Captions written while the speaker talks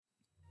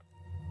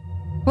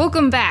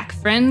Welcome back,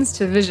 friends,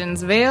 to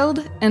Visions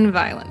Veiled and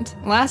Violent.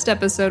 Last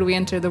episode, we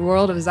entered the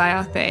world of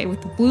Zyothe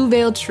with the Blue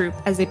Veil Troop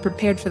as they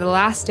prepared for the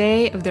last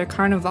day of their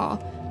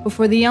carnival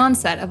before the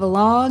onset of a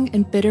long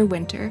and bitter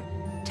winter,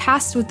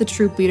 tasked with the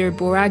troop leader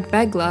Borag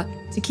Vegla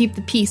to keep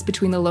the peace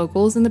between the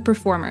locals and the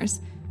performers.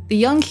 The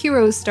young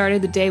heroes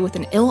started the day with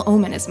an ill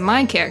omen as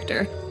my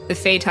character, the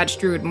Fey-touched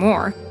druid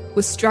Moore,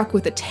 was struck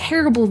with a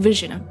terrible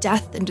vision of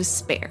death and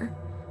despair.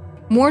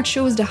 Moore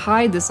chose to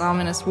hide this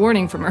ominous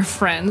warning from her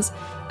friends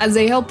as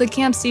they helped the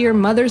camp see her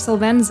mother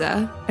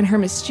Salvenza and her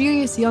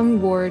mysterious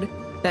young ward,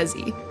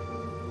 Bezi.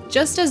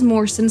 Just as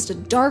Moore sensed a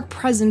dark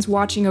presence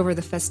watching over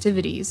the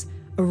festivities,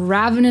 a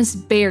ravenous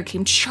bear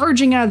came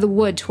charging out of the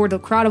wood toward a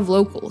crowd of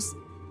locals.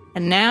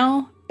 And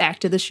now, back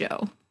to the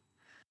show.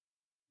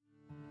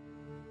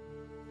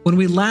 When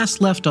we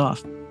last left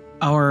off,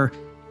 our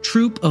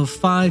troop of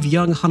 5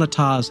 young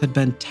Hanatas had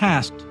been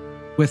tasked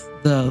with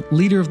the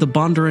leader of the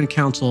Bondurant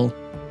Council,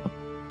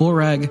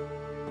 Borag,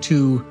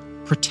 to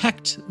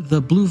protect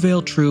the Blue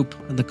Veil Troop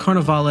and the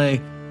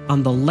Carnivale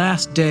on the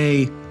last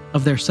day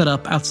of their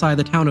setup outside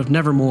the town of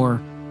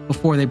Nevermore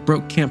before they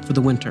broke camp for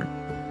the winter.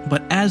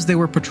 But as they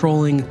were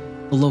patrolling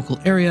the local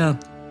area,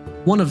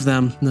 one of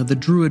them, the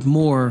druid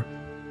Moore,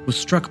 was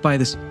struck by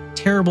this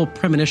terrible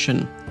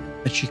premonition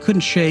that she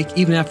couldn't shake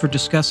even after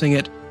discussing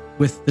it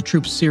with the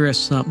troop's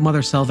Cirrus,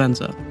 Mother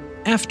Salvenza.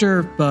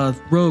 After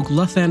rogue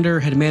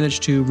Luthander had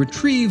managed to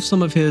retrieve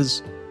some of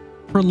his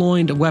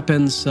purloined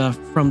weapons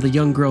from the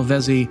young girl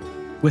Vezi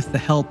with the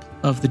help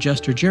of the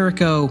jester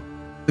Jericho,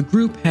 the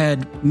group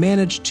had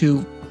managed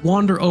to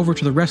wander over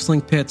to the wrestling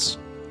pits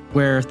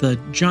where the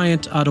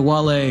giant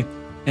Adewale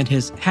and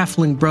his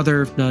halfling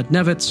brother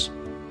Nevitz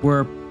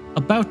were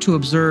about to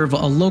observe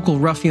a local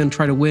ruffian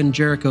try to win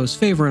Jericho's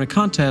favor in a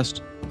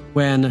contest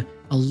when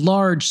a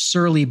large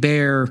surly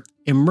bear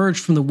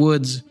emerged from the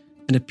woods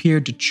and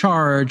appeared to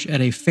charge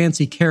at a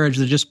fancy carriage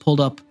that just pulled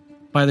up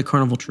by the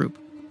carnival troop.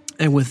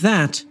 And with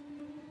that,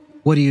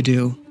 what do you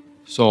do?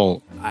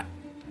 So,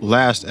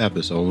 last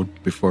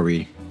episode, before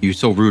you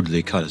so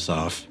rudely cut us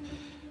off,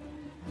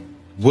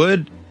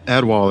 would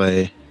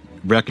Adewale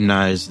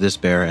recognize this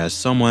bear as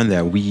someone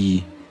that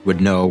we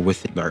would know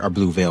with our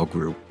Blue Veil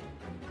group?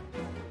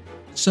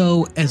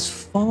 So, as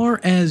far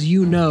as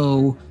you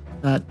know,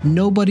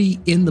 nobody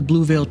in the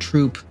Blue Veil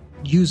troop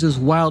uses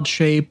wild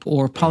shape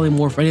or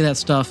polymorph or any of that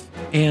stuff.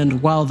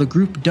 And while the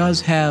group does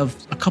have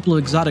a couple of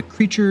exotic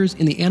creatures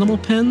in the animal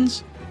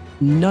pens,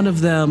 none of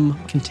them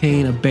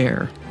contain a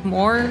bear.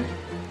 More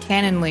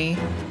canonly,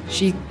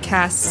 she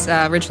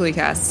ritually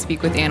casts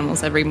Speak with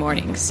Animals every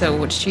morning. So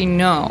would she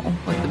know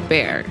what the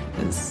bear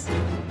is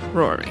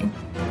roaring?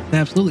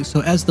 Absolutely.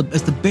 So as the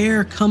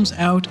bear comes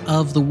out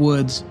of the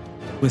woods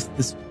with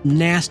this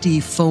nasty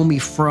foamy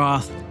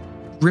froth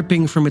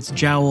dripping from its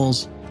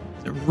jowls,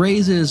 it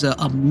raises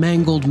a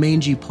mangled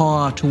mangy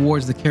paw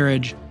towards the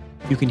carriage.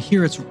 You can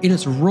hear in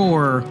its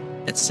roar,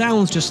 it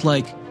sounds just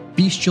like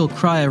bestial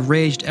cry of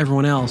rage to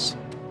everyone else.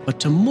 But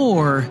to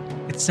Moore,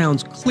 it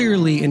sounds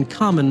clearly in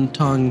common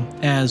tongue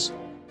as,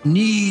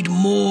 "Need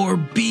more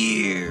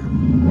beer."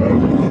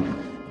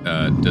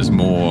 Does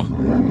Moore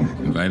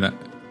convey that?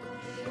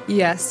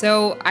 Yeah,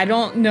 so I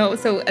don't know.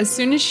 So as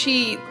soon as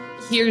she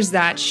hears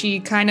that, she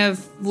kind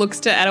of looks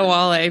to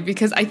Adewale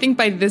because I think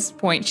by this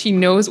point she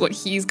knows what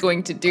he's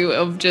going to do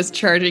of just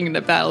charging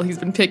into battle. He's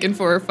been picking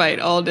for a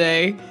fight all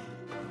day.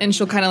 And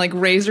she'll kind of like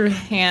raise her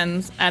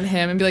hands at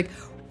him and be like,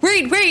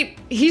 wait,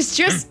 he's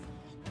just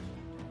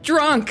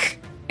drunk,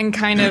 and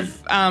kind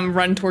of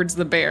run towards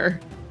the bear.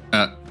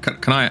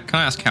 Can I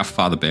ask how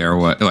far the bear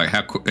away? Like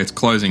how it's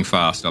closing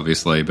fast,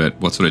 obviously, but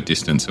what sort of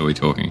distance are we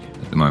talking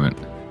at the moment?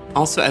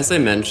 Also, as I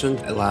mentioned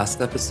at last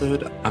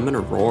episode, I'm gonna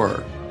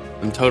roar.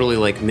 I'm totally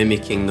like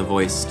mimicking the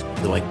voice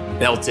to like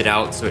belt it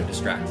out so it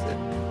distracts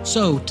it.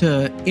 So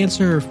to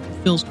answer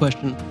Phil's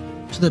question,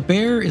 so the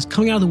bear is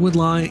coming out of the wood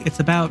line. It's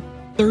about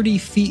 30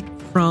 feet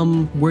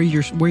from where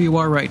you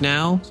are right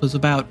now. So it's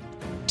about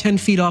 10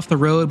 feet off the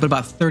road, but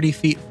about 30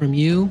 feet from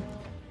you.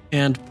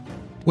 And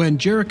when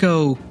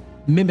Jericho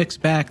mimics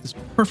back this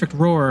perfect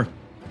roar,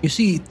 you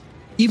see,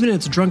 even in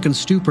its drunken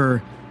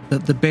stupor,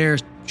 the bear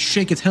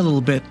shake its head a little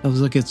bit. It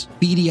was like its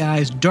beady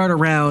eyes dart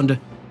around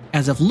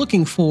as if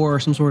looking for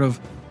some sort of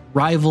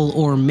rival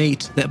or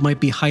mate that might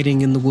be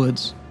hiding in the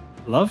woods.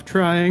 Love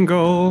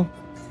triangle.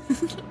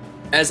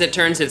 As it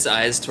turns its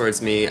eyes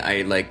towards me,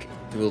 I like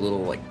do a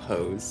little like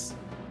pose.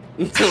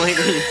 I'm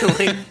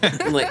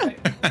like,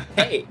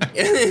 hey.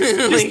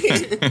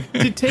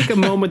 To take a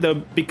moment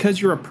though,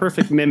 because you're a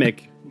perfect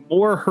mimic,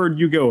 Moore heard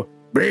you go,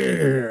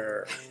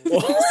 bear.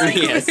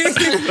 Yes.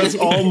 That's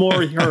all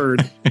Moore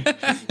heard.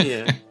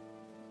 Yeah.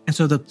 And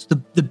so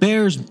the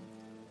bear's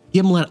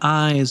gimlet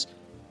eyes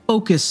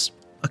focus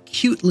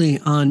acutely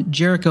on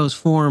Jericho's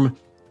form.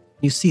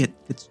 You see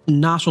its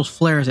nostrils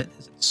flare as it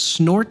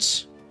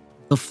snorts,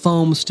 the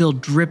foam still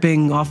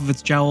dripping off of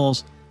its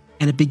jowls,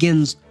 and it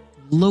begins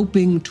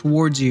loping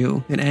towards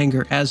you in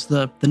anger as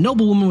the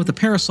noblewoman with the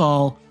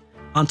parasol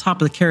on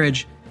top of the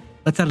carriage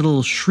lets out a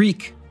little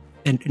shriek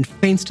and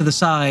feints to the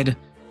side,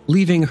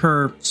 leaving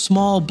her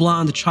small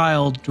blonde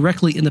child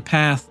directly in the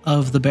path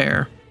of the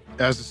bear.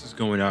 As this is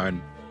going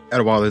on,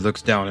 Adewale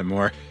looks down at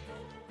Moore.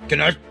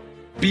 Can I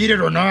beat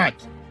it or not?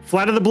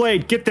 Flat of the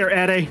blade. Get there,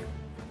 Ade.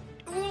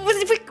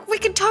 We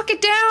can talk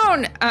it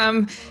down.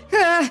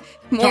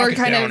 More Talk it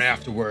kind down of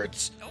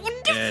afterwards.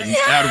 And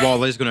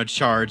Adewale is going to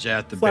charge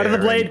at the Flat bear. of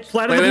the blade.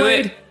 Flat of the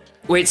blade.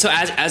 Wait, so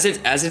as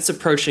it's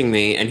approaching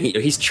me and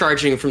he's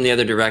charging from the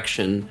other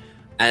direction,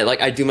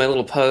 I do my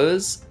little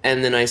pose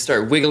and then I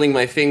start wiggling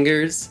my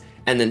fingers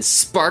and then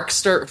sparks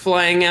start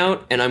flying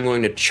out and I'm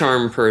going to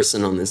charm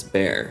person on this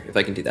bear if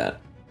I can do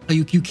that.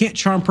 You can't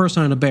charm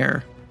person on a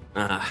bear.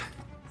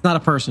 It's not a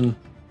person,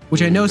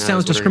 which I know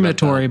sounds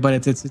discriminatory,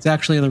 but it's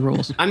actually in the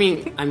rules.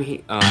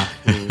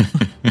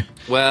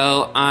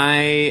 Well,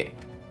 I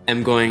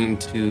am going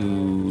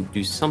to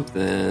do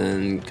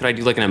something. Could I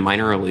do like a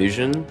minor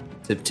illusion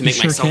to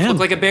make myself look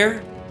like a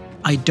bear?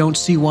 I don't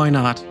see why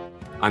not.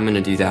 I'm going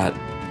to do that.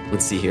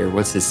 Let's see here.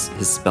 What's his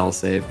spell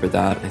save for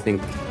that? I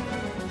think.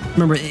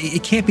 Remember,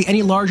 it can't be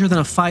any larger than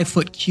a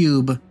 5-foot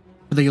cube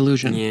for the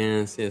illusion.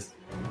 Yes.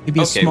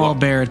 Maybe a small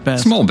bear at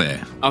best. Small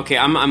bear. Okay,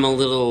 I'm a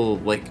little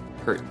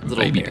hurt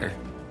little Baby bear.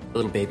 A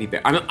little baby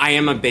bear. I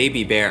am a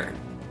baby bear.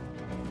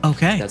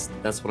 Okay.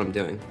 That's what I'm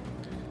doing.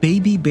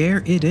 Baby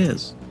bear it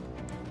is.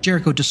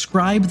 Jericho,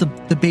 describe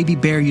the baby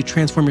bear you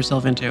transform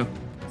yourself into.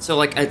 So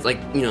like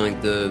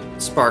the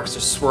sparks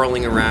are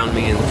swirling around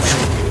me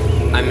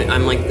and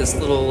I'm like this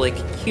little like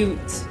cute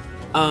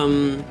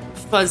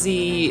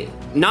fuzzy,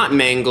 not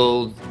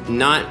mangled,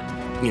 not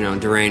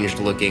deranged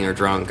looking or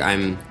drunk.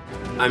 I'm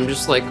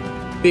just like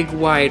big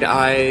wide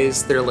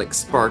eyes, they're like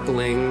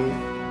sparkling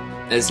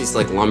as he's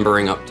like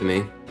lumbering up to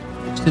me.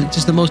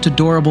 Just the most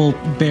adorable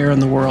bear in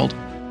the world.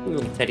 A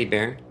little teddy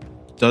bear.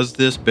 Does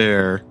this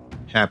bear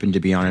happen to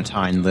be on its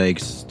hind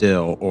legs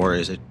still, or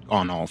is it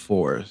on all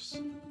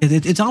fours?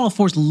 It's on all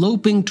fours,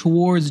 loping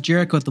towards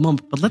Jericho at the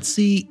moment. But let's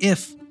see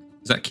if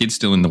Is that kid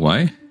still in the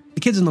way? the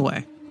kid's in the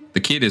way. The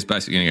kid is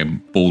basically going to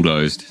get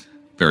bulldozed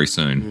very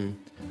soon.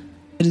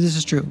 This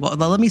is true. Well,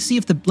 let's see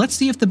if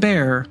the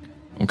bear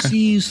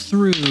sees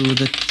through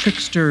the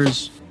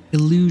trickster's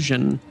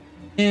illusion,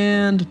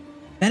 and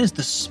that is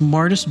the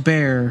smartest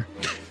bear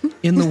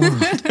in the world.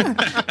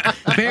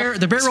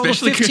 The bear rolled a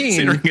Especially 15.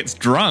 considering it's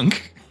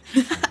drunk.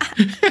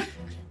 I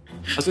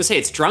was gonna say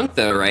it's drunk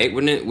though, right?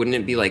 Wouldn't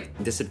it be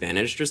like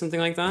disadvantaged or something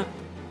like that?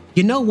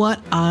 You know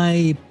what?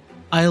 I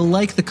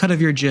like the cut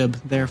of your jib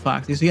there,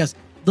 Foxy. So yes,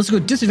 let's go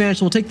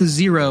disadvantage. We'll take the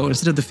 0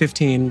 instead of the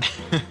 15.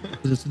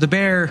 The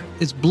bear,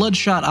 its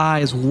bloodshot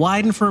eyes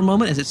widen for a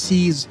moment as it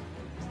sees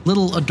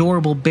little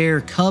adorable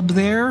bear cub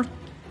there, and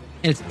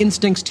its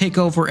instincts take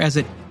over as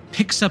it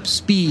picks up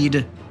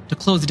speed to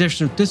close the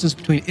distance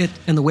between it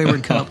and the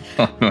wayward cub.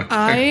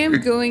 I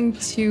am going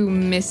to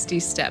Misty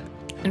Step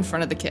in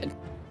front of the kid.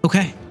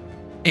 Okay.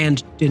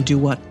 And do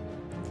what?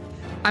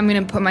 I'm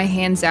going to put my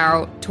hands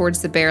out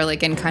towards the bear,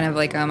 like in kind of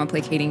like a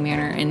placating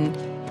manner,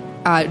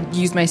 and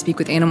use my speak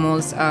with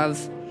animals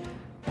of,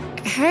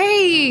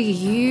 hey,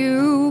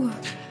 you.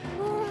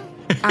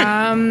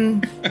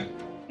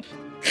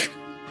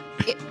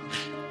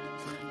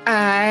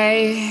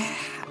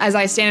 As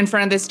I stand in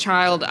front of this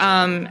child,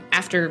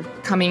 after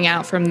coming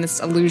out from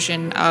this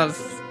illusion of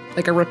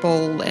like a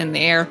ripple in the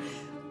air,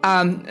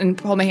 and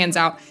pull my hands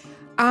out.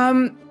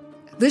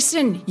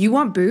 Listen, you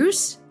want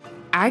booze?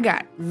 I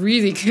got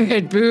really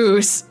good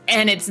booze,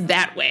 and it's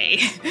that way.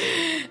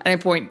 And I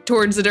point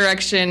towards the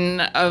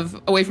direction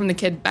of away from the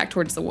kid, back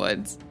towards the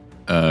woods.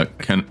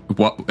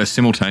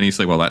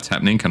 Simultaneously while that's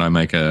happening, can I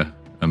make a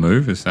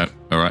move? Is that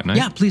all right, Nate?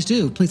 Yeah, please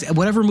do. Please,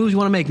 whatever moves you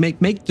want to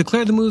make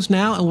declare the moves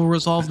now, and we'll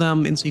resolve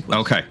them in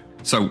sequence. Okay,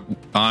 so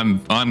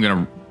I'm going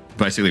to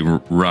basically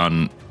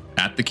run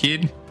at the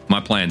kid. My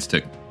plan's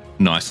to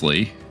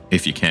nicely,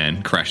 if you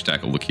can, crash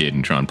tackle the kid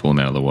and try and pull him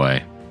out of the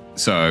way.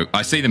 So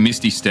I see the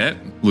Misty Step.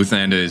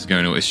 Luthander is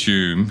going to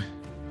assume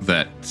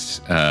that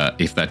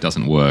if that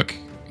doesn't work,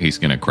 he's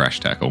going to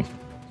crash tackle.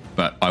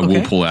 But I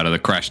will pull out of the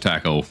crash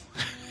tackle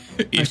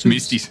if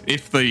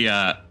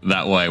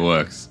that way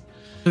works.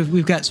 So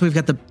we've got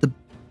the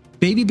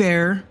baby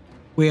bear.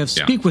 We have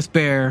speak with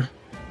bear.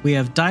 We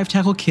have dive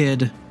tackle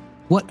kid.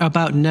 What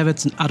about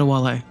Nevitz and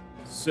Adewale?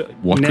 So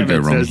What could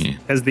go Nevitz wrong here?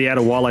 As the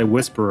Adewale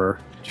whisperer,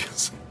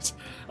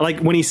 like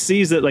when he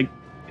sees it, like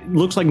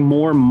looks like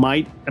more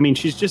might. I mean,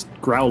 she's just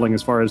growling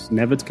as far as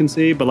Nevitz can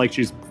see, but like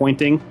she's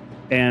pointing,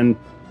 and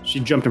she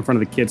jumped in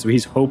front of the kid, so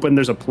he's hoping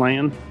there's a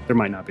plan. There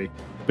might not be,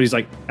 but he's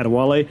like,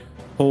 Adewale,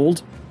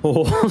 hold,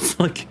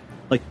 like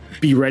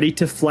be ready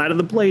to flatten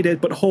the blade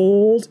it, but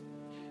hold.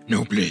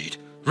 No blade.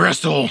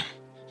 Wrestle.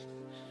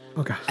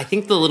 Okay. I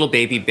think the little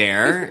baby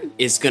bear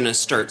is gonna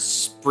start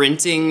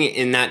sprinting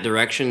in that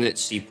direction that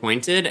she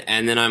pointed,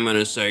 and then I'm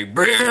gonna say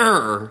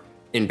bear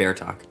in bear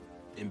talk.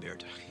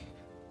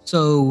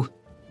 So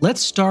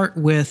let's start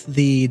with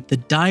the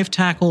dive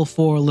tackle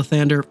for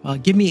Lathander.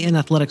 Give me an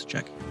athletics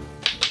check.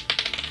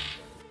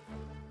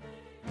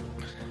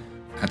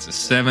 That's a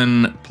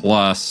 7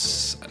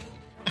 plus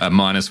a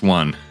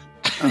 -1.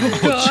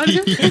 God.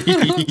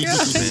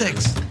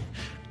 6.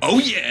 Oh,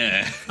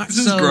 yeah. This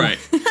is So- great.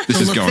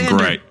 This is going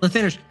great.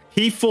 Lathander,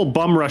 He full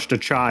bum rushed a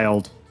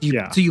child.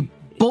 so you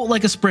bolt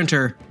like a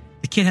sprinter,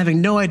 the kid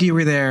having no idea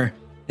we're there,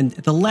 and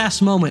at the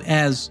last moment,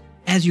 as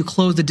you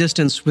close the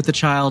distance with the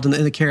child in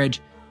the carriage,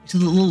 you see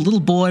the little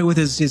boy with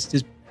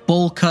his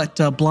bowl cut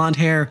blonde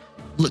hair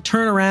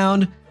turn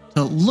around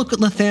to look at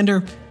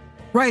Lathander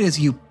right as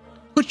you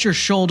put your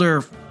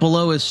shoulder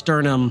below his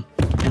sternum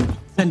and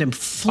send him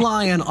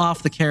flying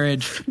off the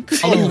carriage.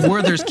 A little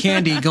Werther's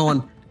candy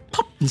going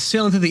pop and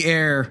sailing through the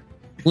air,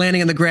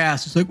 landing in the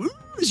grass. It's like, "Ooh,"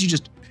 as you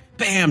just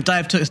bam,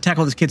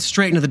 tackle this kid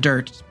straight into the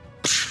dirt.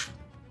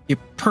 You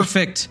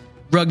perfect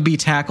rugby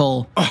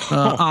tackle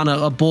on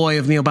a boy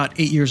of about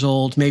 8 years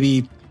old,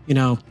 maybe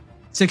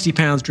 60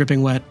 pounds,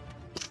 dripping wet.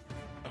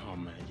 Oh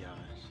my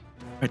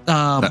gosh.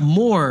 Right,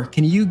 Moore,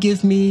 can you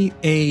give me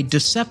a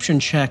deception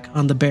check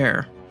on the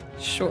bear?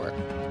 Sure.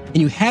 And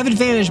you have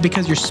advantage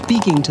because you're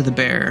speaking to the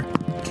bear.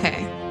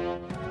 Okay.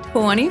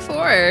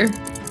 24.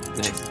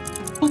 Nice.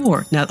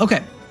 4. Now,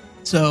 okay.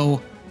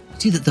 So,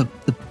 see that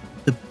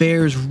the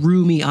bear's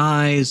roomy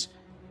eyes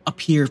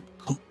appear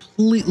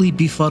completely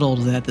befuddled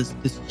that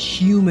this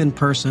human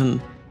person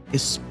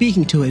is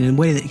speaking to it in a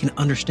way that it can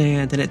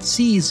understand, and it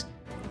sees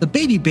the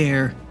baby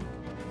bear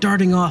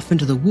darting off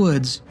into the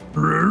woods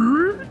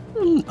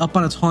up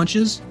on its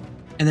haunches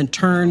and then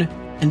turn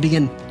and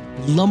begin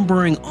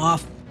lumbering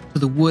off to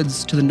the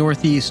woods to the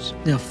northeast,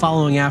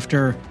 following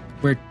after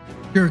where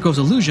Jericho's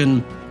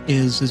illusion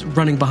is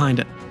running behind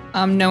it.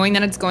 Knowing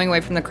that it's going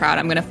away from the crowd,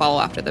 I'm going to follow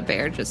after the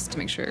bear just to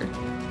make sure to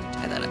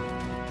tie that up.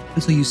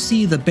 And so you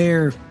see the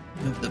bear,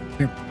 the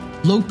bear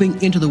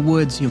loping into the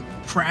woods,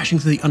 crashing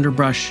through the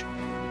underbrush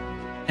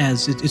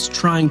as it's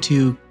trying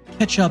to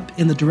catch up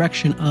in the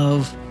direction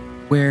of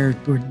where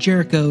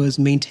Jericho has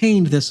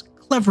maintained this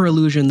clever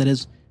illusion that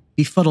has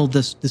befuddled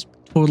this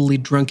totally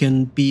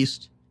drunken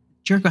beast.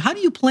 Jericho, how do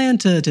you plan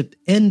to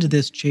end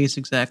this chase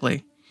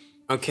exactly?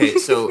 Okay,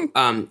 so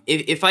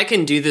if I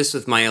can do this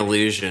with my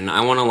illusion,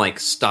 I want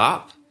to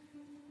stop,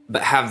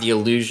 but have the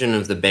illusion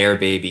of the bear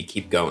baby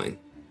keep going,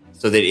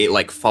 so that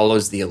it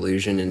follows the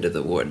illusion into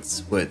the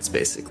woods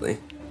basically.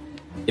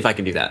 If I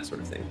can do that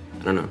sort of thing,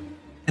 I don't know.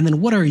 And then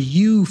what are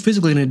you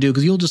physically going to do?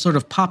 Because you'll just sort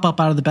of pop up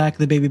out of the back of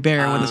the baby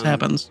bear when this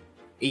happens.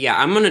 Yeah,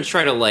 I'm gonna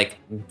try to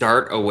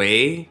dart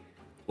away,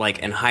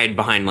 and hide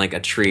behind a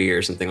tree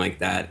or something like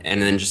that,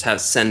 and then just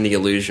send the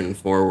illusion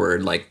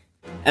forward,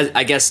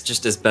 I guess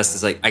just as best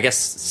as I guess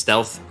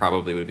stealth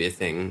probably would be a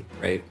thing,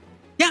 right?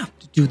 Yeah,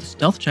 do the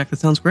stealth check. That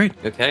sounds great.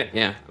 Okay,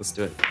 yeah, let's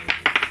do it.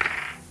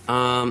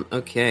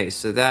 Okay,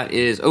 so that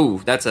is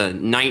that's a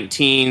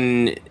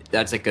 19.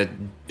 That's a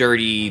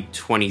dirty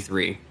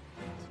 23.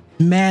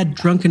 Mad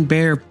drunken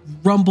bear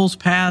rumbles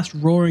past,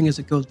 roaring as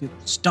it goes,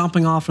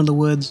 stomping off in the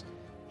woods,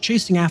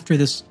 chasing after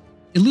this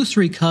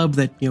illusory cub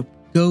that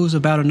goes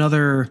about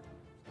another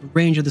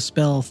range of the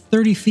spell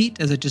 30 feet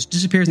as it just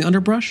disappears in the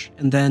underbrush,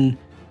 and then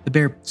the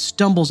bear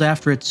stumbles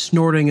after it,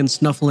 snorting and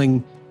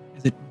snuffling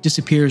as it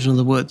disappears into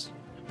the woods.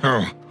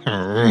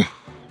 I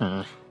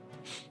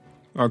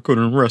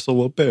couldn't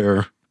wrestle a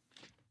bear.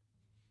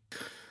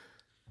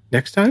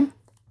 Next time?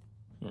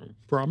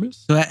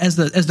 Promise? So as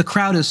the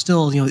crowd is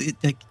still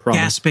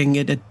gasping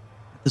at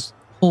this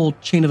whole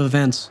chain of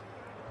events,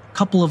 a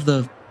couple of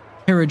the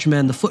carriage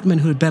men, the footmen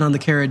who had been on the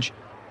carriage,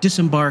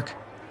 disembark,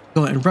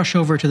 go and rush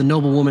over to the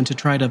noble woman to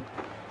try to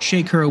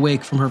shake her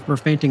awake from her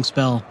fainting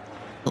spell.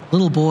 The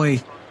little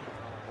boy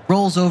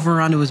rolls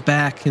over onto his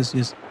back,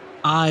 his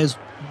eyes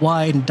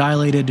wide and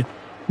dilated.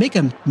 Make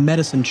a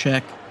medicine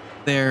check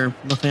there,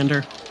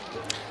 Lathander.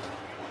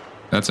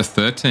 That's a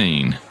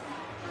 13.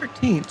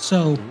 13.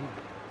 So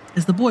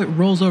as the boy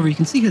rolls over, you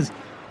can see his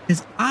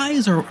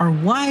eyes are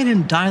wide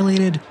and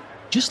dilated,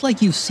 just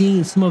like you've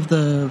seen some of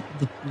the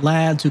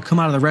lads who come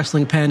out of the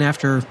wrestling pen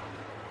after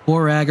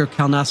Borag or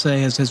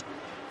Kalnase has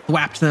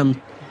thwapped them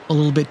a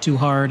little bit too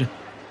hard.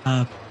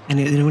 And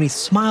when he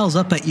smiles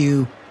up at you,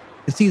 you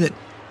can see that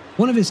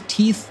one of his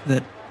teeth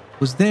that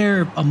was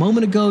there a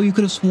moment ago, you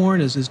could have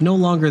sworn is no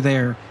longer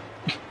there.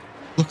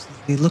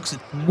 He looks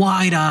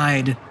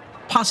wide-eyed,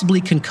 possibly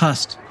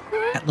concussed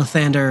at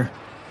Lathander.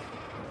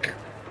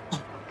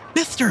 Oh,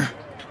 Mister,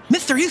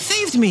 you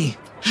saved me!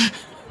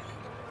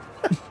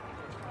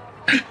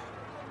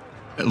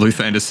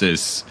 Luthander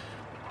says,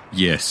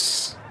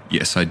 yes,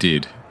 I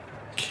did.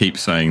 Keep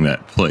saying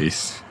that,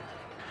 please.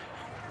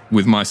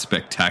 With my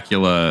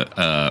spectacular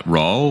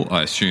roll,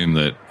 I assume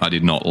that I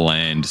did not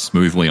land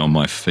smoothly on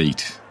my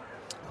feet.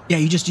 Yeah,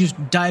 you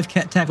just dive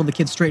tackle the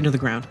kid straight into the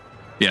ground.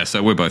 Yeah,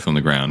 so we're both on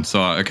the ground.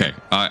 So, okay,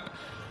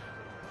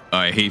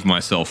 I heave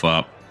myself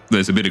up.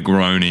 There's a bit of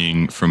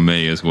groaning from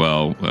me as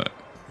well.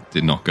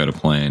 Did not go to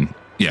plan.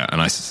 Yeah,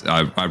 and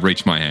I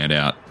reach my hand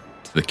out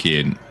to the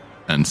kid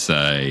and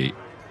say,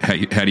 how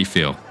do you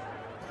feel?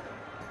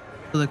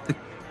 So the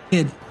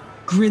kid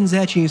grins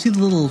at you. You see the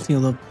little,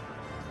 the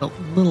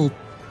little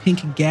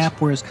pink gap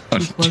where his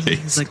tooth was.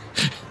 He's like,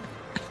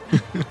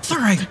 "Sir,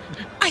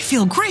 I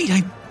feel great.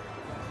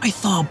 I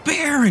saw a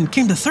bear and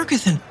came to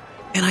Thurkathan,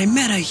 and I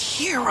met a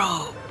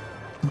hero."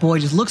 The boy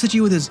just looks at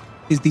you with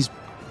these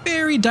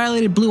very very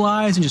dilated blue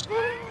eyes and just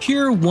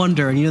pure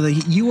wonder. And you know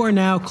that you are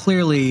now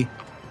clearly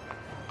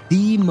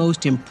the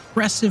most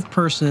impressive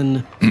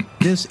person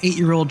this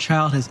 8-year-old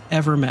child has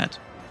ever met.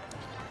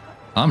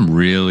 I'm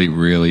really,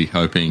 really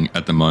hoping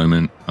at the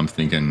moment, I'm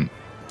thinking,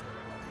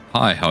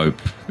 I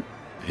hope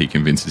he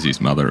convinces his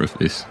mother of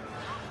this.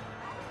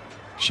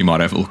 She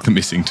might overlook the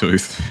missing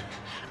tooth.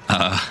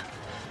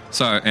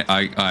 So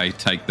I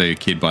take the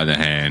kid by the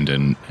hand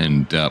and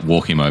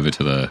walk him over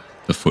to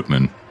the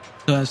footman.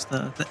 So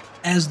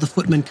as the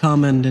footmen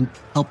come and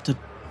help to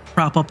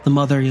prop up the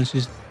mother, you know,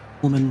 this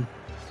woman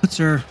puts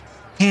her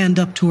hand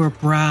up to her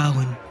brow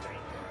and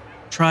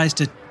tries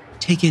to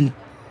take in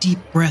deep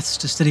breaths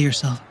to steady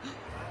herself.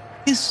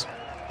 Is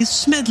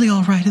Smedley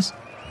all right?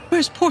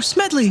 Where's poor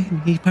Smedley?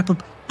 And he piped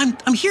up,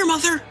 I'm here,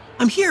 mother.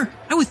 I'm here.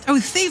 I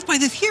was saved by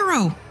this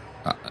hero.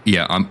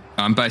 Yeah,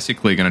 I'm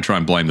basically going to try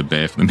and blame the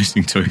bear for the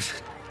missing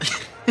tooth,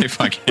 if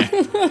I can,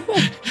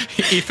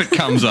 if it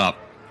comes up,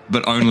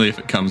 but only if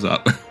it comes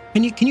up.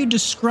 Can you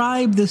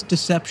describe this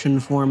deception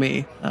for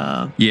me?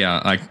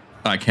 Yeah,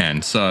 I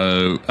can.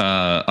 So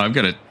I'm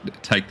going to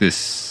take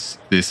this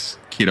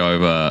kid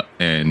over,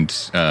 and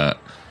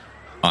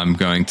I'm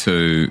going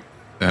to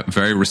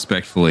very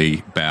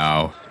respectfully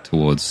bow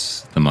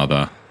towards the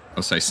mother.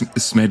 I'll say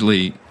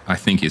Smedley, I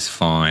think, is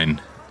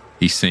fine.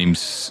 He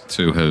seems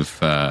to have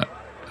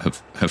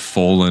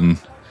fallen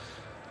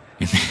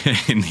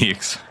in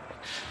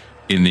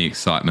the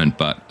excitement,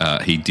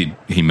 but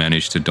he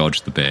managed to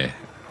dodge the bear.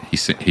 He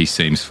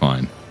seems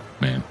fine,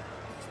 ma'am.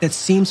 That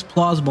seems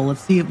plausible.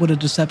 Let's see what a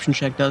deception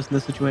check does in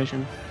this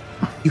situation.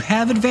 You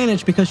have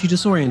advantage because you're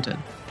disoriented.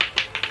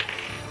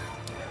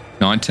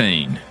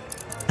 19.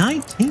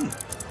 19.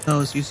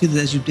 So as you see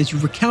that as you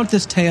recount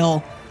this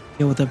tale,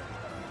 you know, with a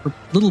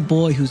little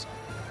boy who's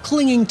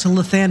clinging to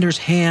Lathander's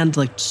hand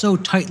like so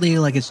tightly,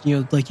 like it's, you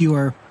know, like you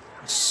are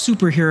a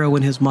superhero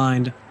in his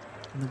mind.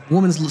 And the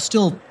woman's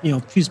still, you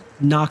know, she's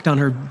knocked on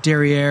her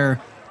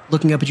derriere,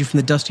 looking up at you from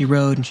the dusty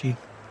road, and she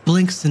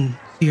blinks and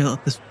you know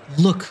this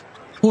look,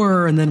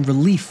 horror and then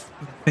relief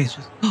in her face.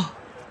 Just, oh,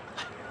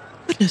 my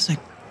goodness,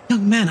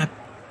 young man,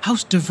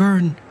 House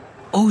Deverne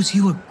owes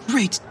you a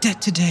great debt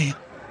today.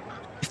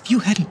 If you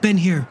hadn't been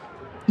here,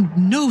 who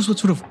knows what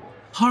sort of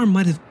harm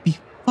might have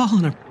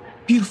befallen our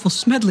beautiful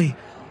Smedley.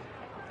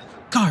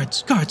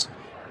 Guards,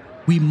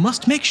 we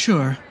must make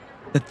sure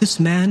that this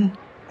man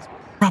is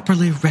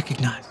properly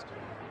recognized.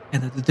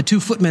 And the two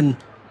footmen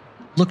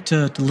look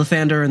to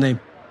Lathander, and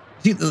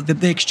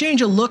they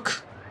exchange a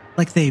look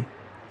like they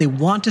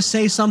want to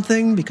say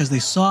something because they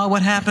saw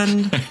what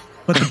happened,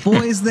 but the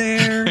boy's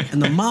there,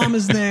 and the mom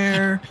is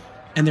there,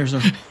 and there's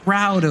a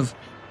crowd of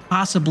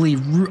possibly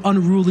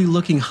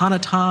unruly-looking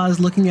Hanatas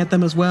looking at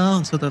them as well.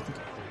 And so the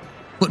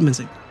footmen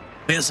say,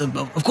 yes,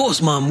 of course,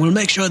 Mom, we'll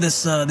make sure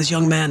this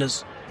young man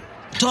is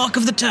talk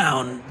of the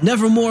town.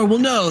 Nevermore will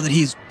know that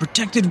he's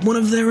protected one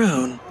of their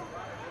own.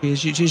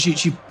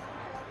 She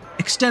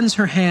extends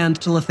her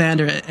hand to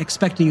Lathander,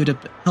 expecting you to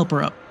help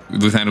her up.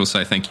 Lathander will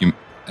say, thank you.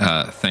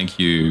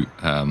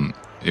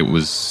 It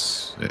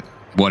was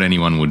what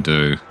anyone would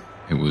do.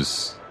 It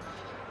was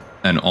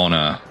an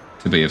honor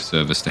to be of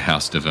service to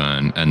House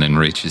Deverne, and then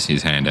reaches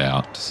his hand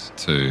out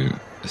to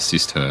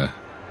assist her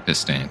to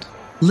stand.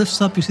 Lifts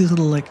up, you see this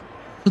little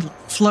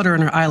flutter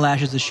in her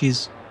eyelashes as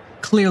she's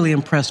clearly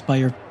impressed by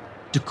your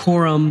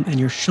decorum and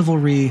your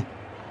chivalry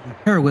and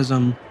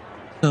heroism.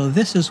 So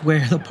this is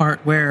where the part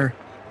where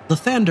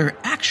Lathander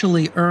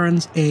actually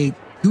earns a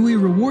GUI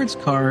rewards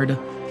card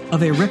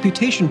of a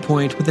reputation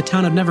point with the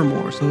town of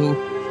Nevermore. So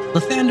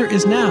Lathander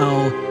is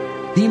now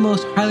the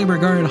most highly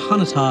regarded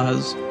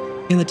Hanatas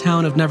in the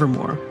town of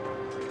Nevermore.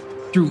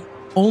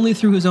 Only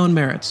through his own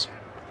merits.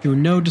 Through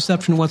no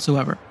deception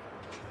whatsoever.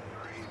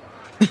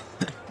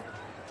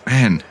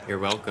 Man. You're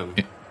welcome.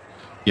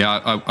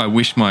 Yeah, I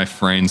wish my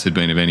friends had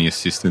been of any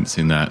assistance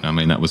in that. I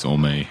mean, that was all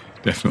me.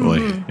 Definitely.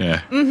 Mm-hmm.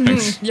 Yeah. Mm-hmm.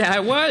 Thanks. Yeah,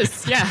 it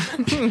was. Yeah.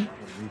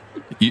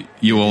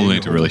 You all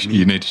need to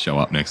you need to show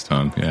up next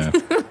time. Yeah.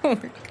 Oh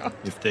my God.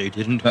 If they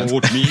didn't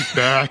hold me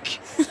back.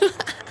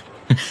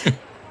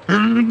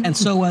 And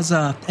so as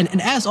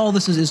all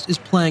this is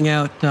playing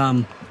out,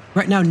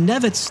 right now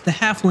Nevitz the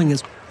halfling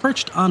is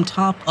perched on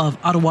top of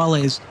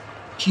Adewale's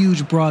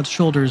huge broad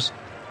shoulders.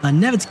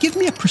 Nevitz, give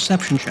me a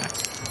perception check.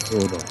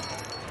 Hold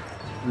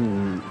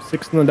on.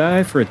 6 on the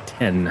die for a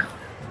 10.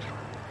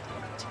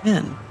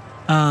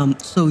 10.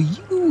 So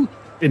you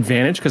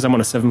advantage because I'm on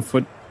a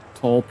 7-foot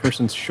tall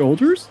person's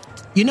shoulders.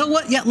 You know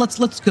what? Yeah,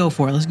 let's go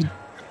for it.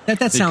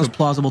 That sounds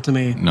plausible to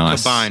me.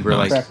 Nice. Combined, we're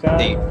like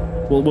 8.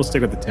 We'll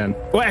stick with the 10.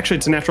 Well, actually,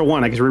 it's a natural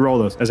 1. I can re-roll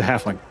those as a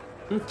halfling.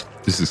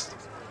 This is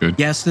good.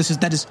 Yes,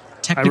 that is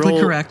technically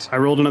correct. I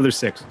rolled another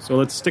 6, so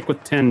let's stick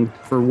with 10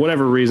 for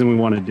whatever reason we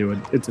want to do it.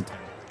 It's a 10.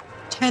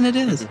 10 it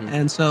is. Mm-hmm.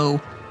 And so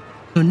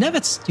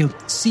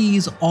Nevitz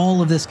sees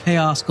all of this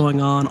chaos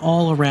going on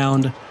all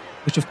around,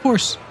 which of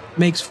course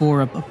makes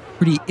for a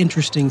pretty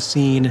interesting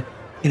scene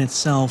in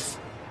itself.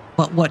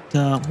 But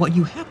what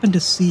you happen to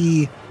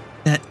see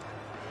that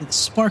it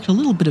sparked a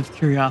little bit of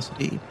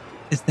curiosity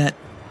is that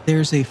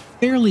there's a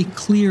fairly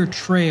clear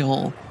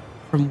trail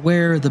from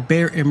where the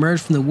bear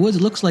emerged from the woods.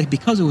 It looks like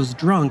because it was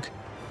drunk,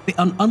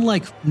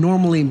 unlike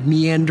normally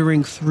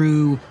meandering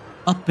through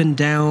up and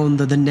down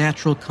the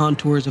natural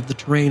contours of the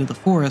terrain of the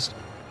forest,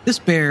 this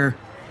bear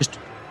just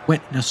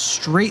went in a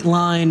straight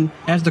line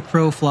as the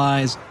crow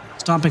flies,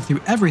 stomping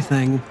through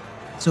everything.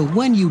 So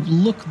when you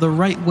look the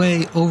right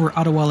way over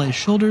Adewale's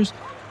shoulders,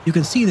 you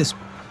can see this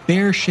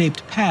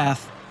bear-shaped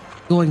path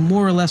going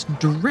more or less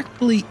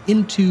directly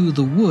into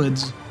the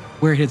woods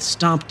where it had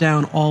stomped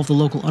down all the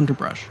local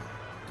underbrush.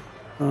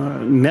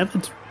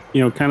 Nevitt,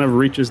 kind of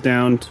reaches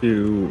down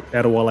to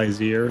Adewale's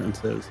ear and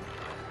says,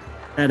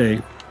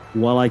 Ade,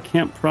 while I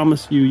can't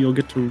promise you'll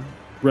get to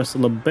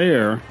wrestle a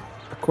bear,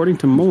 according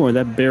to Moore,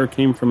 that bear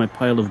came from a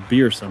pile of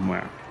beer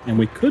somewhere, and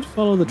we could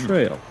follow the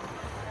trail.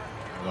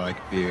 I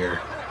like beer.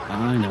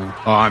 I know.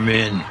 Oh, I'm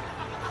in.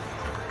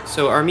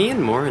 So are me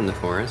and Moore in the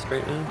forest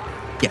right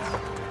now? Yes.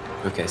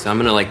 Okay, so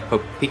I'm gonna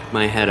peek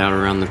my head out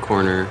around the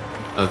corner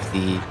of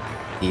the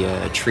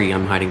tree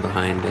I'm hiding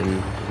behind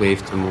and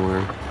wave to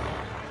Moore.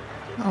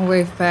 I'll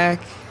wave back.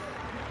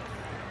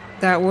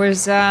 That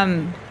was,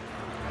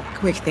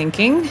 quick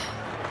thinking.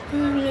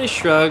 I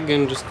shrug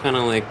and just kind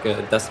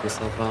of dust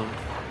myself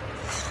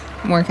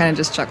off. Moore kind of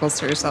just chuckles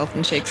to herself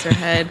and shakes her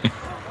head.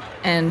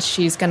 And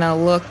she's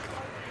gonna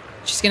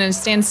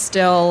stand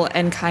still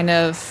and kind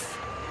of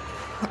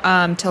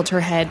tilt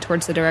her head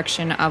towards the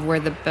direction of where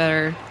the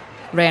bear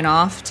ran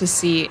off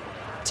to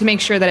make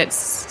sure that its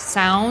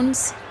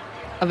sounds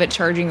of it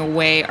charging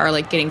away are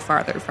getting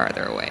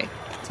farther away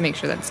to make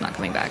sure that it's not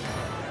coming back.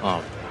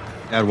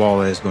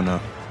 Adewale is going to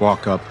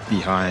walk up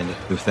behind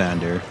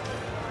Luthander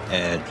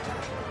and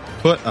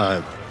put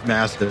a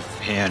massive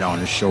hand on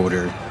his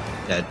shoulder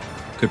that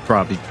could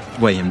probably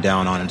weigh him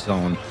down on its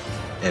own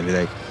and be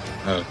like,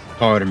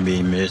 pardon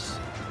me, miss,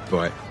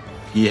 but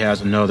he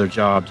has another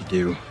job to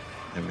do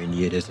and we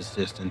need his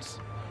assistance.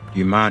 Do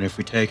you mind if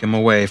we take him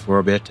away for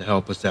a bit to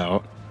help us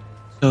out?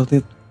 So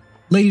the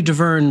Lady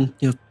Deverne,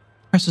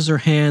 presses her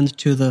hand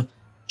to the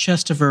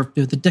chest of her,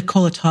 the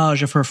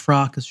décolletage of her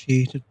frock as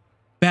she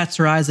bats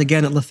her eyes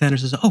again at Luthander and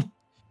says, "Oh,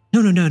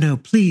 no,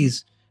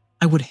 please.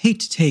 I would hate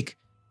to take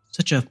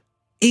such a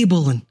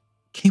able and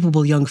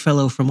capable young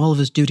fellow from all of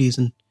his duties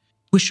and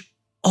wish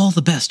all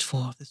the best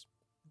for this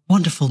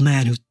wonderful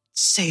man who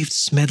saved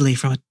Smedley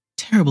from a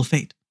terrible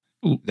fate."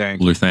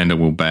 Thank you. Luthander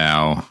will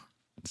bow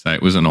and say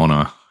it was an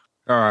honor.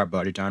 All right,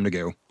 buddy, time to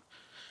go.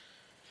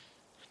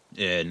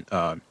 And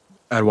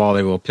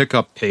Adewale will pick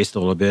up pace a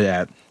little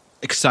bit,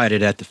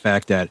 excited at the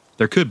fact that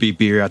there could be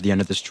beer at the end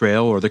of this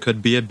trail, or there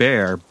could be a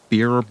bear.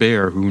 Beer or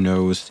bear, who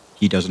knows?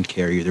 He doesn't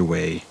care either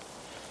way.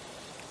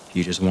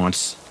 He just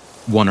wants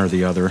one or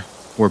the other,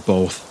 or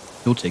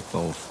both. He'll take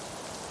both.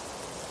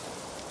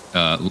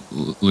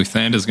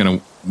 Luthander's going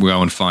to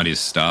go and find his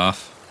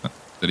staff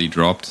that he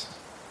dropped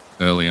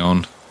early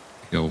on.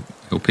 He'll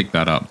pick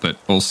that up, but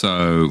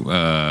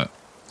also,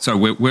 so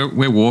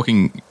we're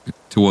walking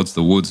towards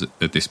the woods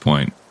at this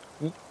point.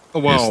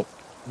 Well,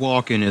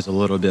 walking is a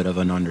little bit of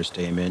an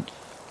understatement.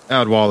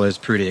 Adewale is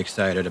pretty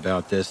excited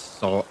about this.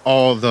 So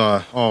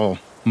all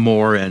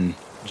Moore and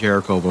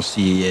Jericho will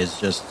see is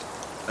just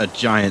a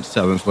giant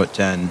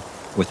 7'10"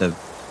 with a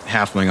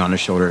halfling on his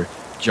shoulder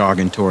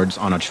jogging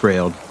on a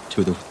trail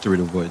through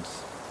the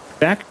woods.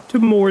 Back to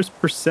Moore's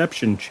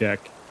perception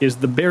check. Is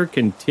the bear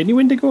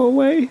continuing to go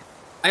away?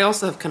 I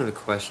also have kind of a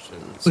question.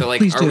 So,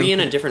 Please are do. we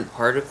in a different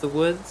part of the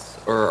woods?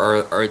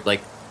 Or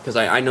because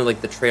I know,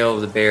 the trail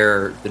of the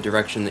bear, the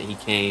direction that he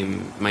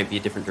came might be a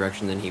different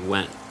direction than he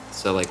went.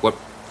 So, what,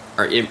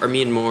 are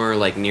me and Moore,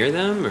 near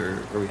them, or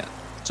where are we at?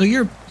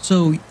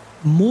 So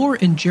Moore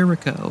and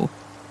Jericho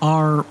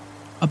are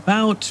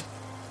about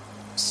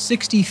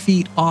 60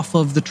 feet off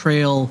of the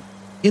trail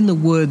in the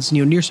woods,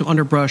 near some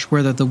underbrush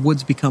where the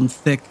woods become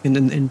thick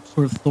and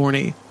sort of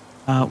thorny.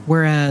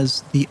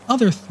 Whereas the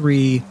other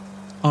three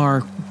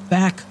are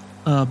back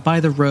by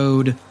the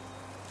road,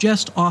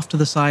 just off to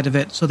the side of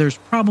it. So there's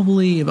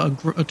probably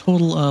a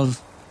total of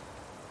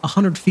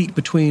 100 feet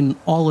between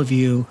all of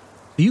you.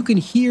 You can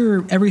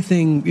hear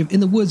everything in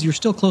the woods. You're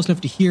still close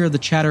enough to hear the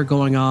chatter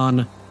going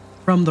on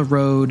from the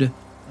road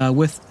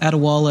with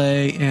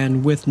Adewale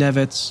and with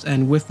Nevitz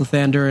and with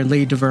Luthander and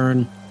Lady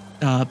Deverne.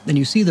 And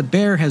you see the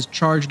bear has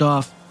charged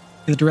off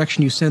in the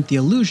direction you sent the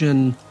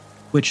illusion,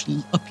 which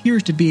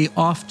appears to be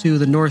off to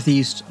the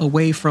northeast,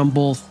 away from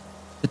both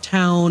the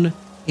town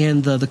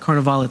and the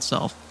Carnival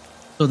itself.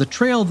 So the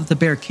trail that the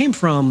bear came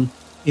from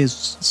is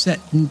set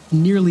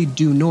nearly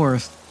due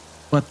north,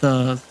 but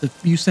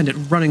you send it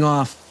running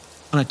off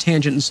on a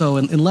tangent, and so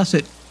unless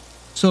it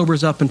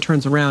sobers up and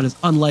turns around, is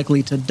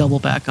unlikely to double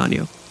back on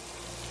you.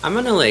 I'm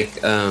gonna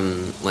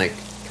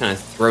kind of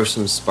throw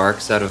some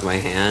sparks out of my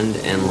hand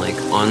and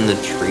on the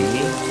tree,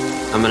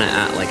 I'm gonna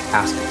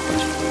ask a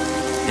question,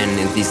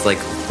 and these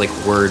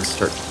words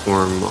start to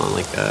form on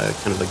a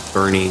kind of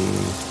burning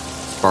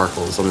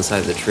sparkles on the side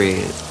of the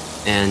tree,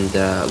 and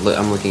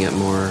I'm looking at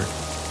more,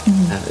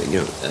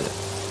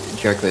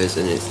 Jericho is,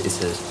 and it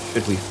says,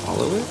 "Should we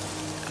follow it?"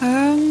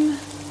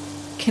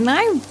 Can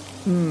I?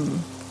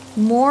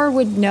 Moore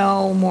would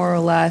know more or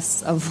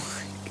less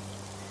of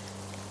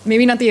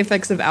maybe not the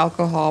effects of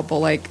alcohol, but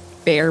like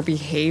bear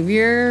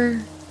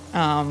behavior.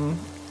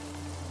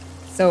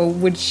 So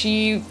would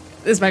she,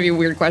 this might be a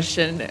weird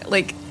question,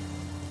 like,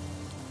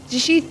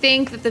 does she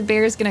think that the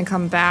bear is going to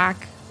come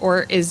back?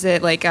 Or is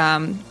it like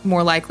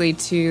more likely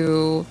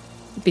to,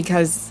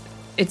 because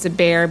it's a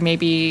bear,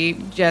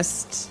 maybe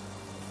just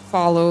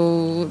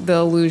follow the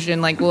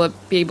illusion? Like, will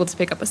it be able to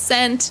pick up a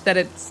scent that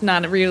it's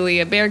not really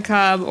a bear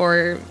cub?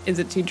 Or is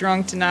it too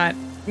drunk to not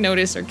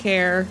notice or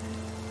care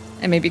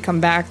and maybe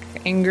come back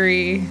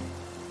angry?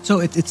 So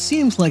it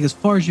seems like, as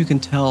far as you can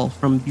tell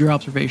from your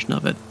observation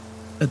of it,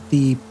 that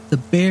the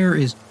bear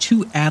is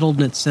too addled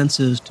in its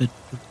senses to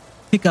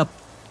pick up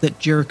that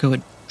Jericho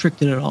had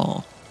tricked it at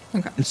all.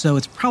 Okay. And so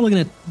it's probably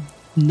going to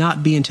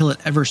not be until it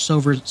ever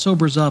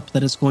sobers up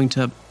that it's going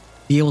to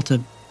be able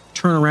to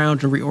turn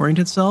around and reorient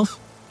itself,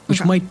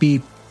 which might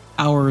be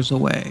hours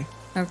away.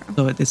 Okay.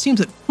 So it seems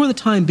that for the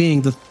time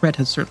being, the threat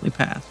has certainly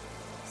passed.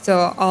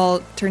 So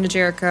I'll turn to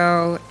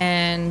Jericho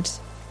and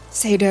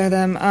say to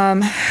them,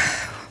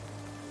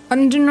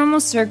 under normal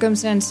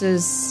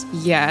circumstances,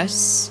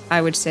 yes,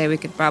 I would say we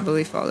could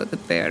probably follow the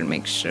bear and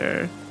make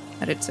sure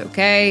that it's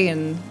okay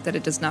and that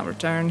it does not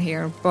return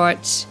here.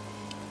 But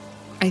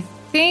I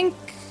think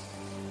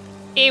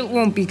it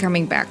won't be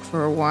coming back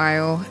for a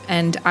while,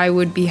 and I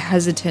would be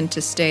hesitant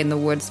to stay in the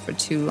woods for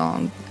too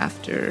long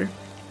after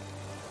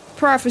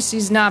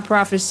prophecies, not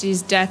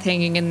prophecies, death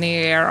hanging in the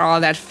air, all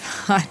that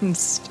fun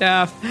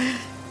stuff.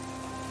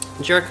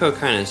 Jericho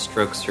kind of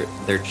strokes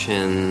their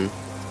chin,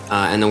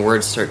 and the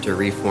words start to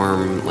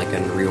reform, like,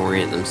 and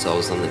reorient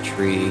themselves on the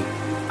tree.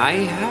 I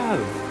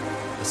have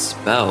a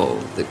spell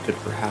that could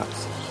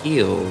perhaps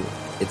heal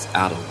its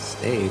addled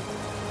state.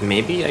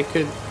 Maybe I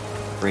could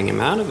bring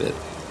him out of it.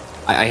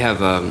 I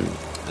have a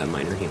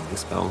minor healing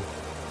spell.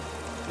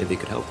 Maybe it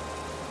could help.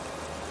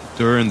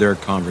 During their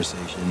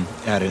conversation,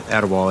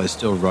 Adewale is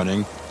still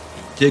running.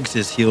 He digs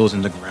his heels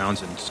in the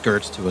ground and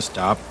skirts to a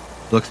stop,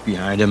 looks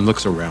behind him,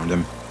 looks around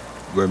him.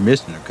 We're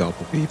missing a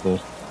couple people.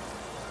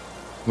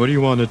 What do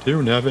you want to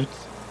do, Nevitz?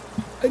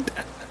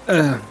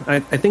 I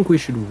think we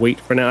should wait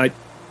for now.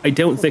 I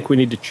don't think we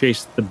need to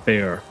chase the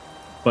bear,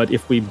 but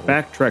if we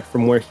backtrack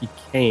from where he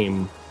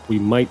came, we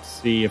might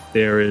see if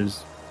there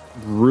is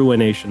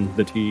ruination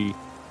that he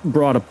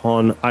brought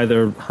upon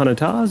either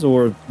Hanataz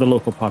or the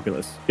local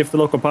populace. If the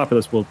local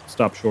populace will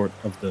stop short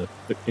of the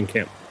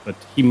encampment, but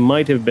he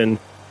might have been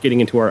getting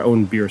into our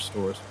own beer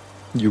stores.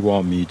 You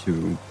want me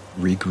to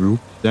regroup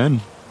then?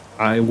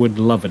 I would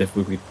love it if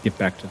we could get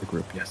back to the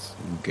group, yes.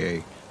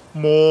 Okay.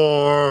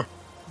 More.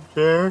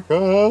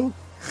 Jericho?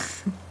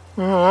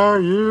 Where are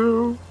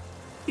you?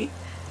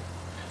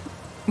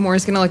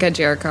 Moore's gonna look at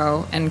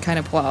Jericho and kind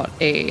of pull out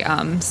a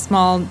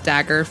small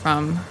dagger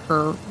from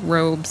her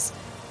robes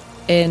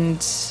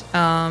and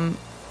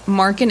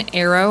mark an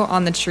arrow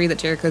on the tree that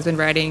Jericho's been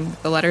writing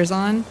the letters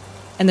on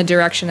and the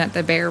direction that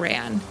the bear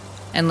ran,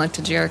 and look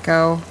to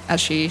Jericho as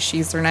she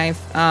sheathes her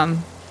knife.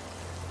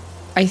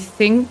 I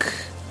think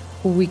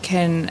we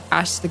can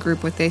ask the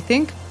group what they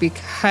think,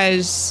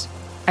 because,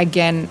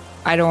 again,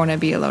 I don't want to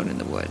be alone in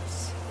the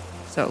woods.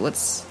 So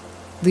let's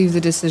leave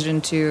the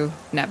decision to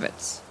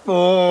Nevitz.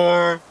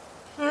 More.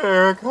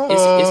 Jericho.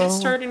 Is it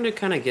starting to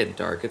kind of get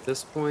dark at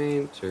this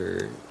point,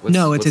 or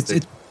No,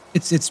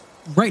 it's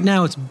right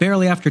now. It's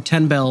barely after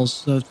 10 bells,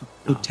 so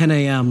 10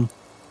 a.m.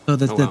 So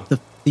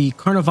the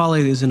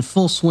Carnivale is in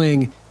full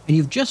swing, and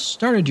you've just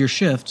started your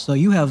shift, so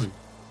you have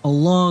a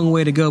long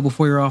way to go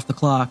before you're off the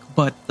clock.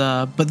 But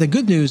the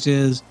good news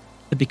is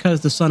that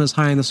because the sun is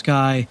high in the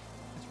sky,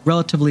 it's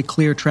relatively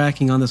clear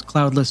tracking on this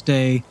cloudless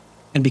day,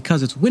 and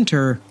because it's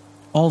winter,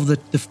 all of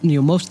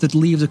most of the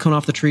leaves have come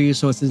off the trees,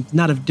 so it's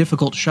not a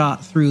difficult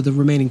shot through the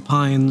remaining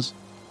pines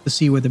to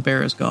see where the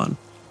bear has gone.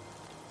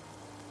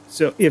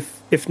 So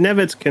if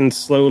Nevitz can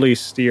slowly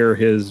steer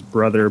his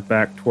brother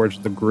back towards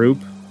the group,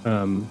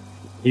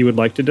 he would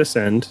like to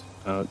descend,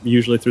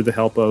 usually through the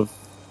help of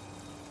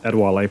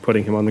Adewale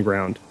putting him on the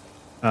ground.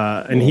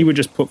 And he would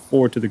just put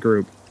forward to the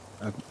group.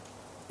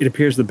 It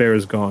appears the bear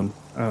is gone.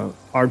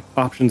 Our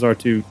options are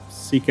to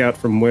seek out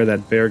from where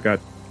that bear got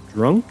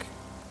drunk,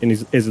 and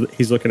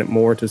he's looking at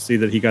more to see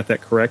that he got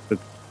that correct, that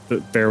the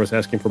bear was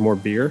asking for more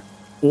beer.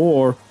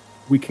 Or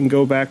we can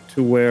go back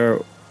to where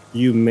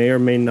you may or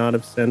may not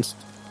have sensed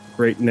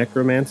great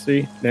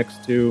necromancy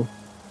next to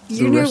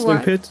the wrestling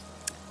pit.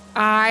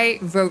 I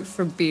vote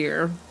for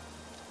beer.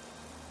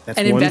 That's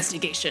and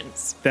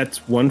investigations.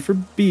 That's one for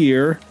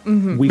beer.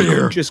 Mm-hmm. We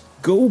could just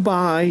go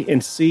by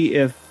and see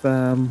if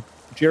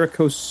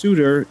Jericho's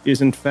suitor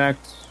is in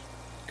fact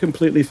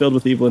completely filled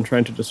with evil and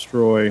trying to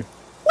destroy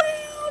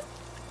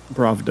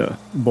Pravda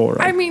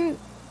Bora. I mean,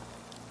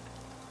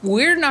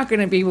 we're not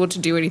going to be able to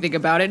do anything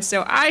about it,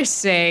 so I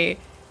say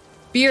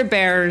beer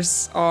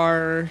bears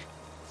are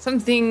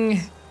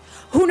something.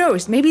 Who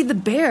knows? Maybe the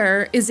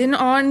bear is in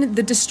on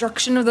the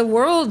destruction of the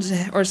world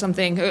or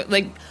something.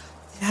 Like,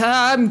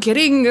 I'm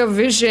getting a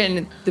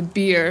vision. The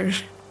beer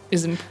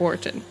is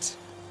important.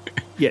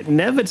 Yeah,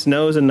 Nevitz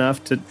knows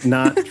enough to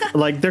not...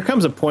 like, there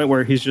comes a point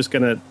where he's just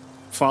going to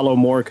follow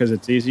more because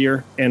it's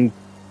easier, and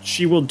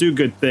she will do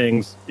good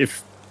things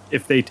if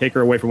if they take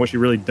her away from what she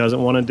really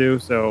doesn't want to do.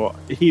 So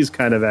he's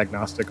kind of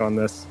agnostic on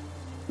this.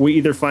 We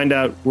either find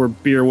out where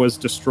Beer was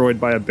destroyed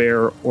by a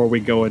bear, or we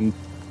go and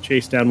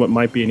chase down what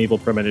might be an evil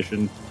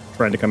premonition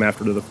trying to come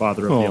after the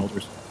father of the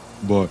elders.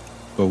 But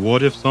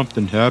what if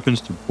something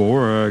happens to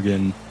Borag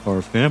and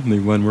our family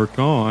when we're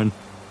gone?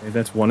 Okay,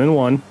 that's 1 and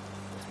 1.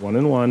 It's 1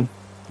 and 1.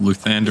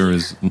 Luthander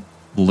is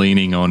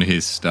leaning on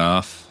his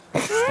staff.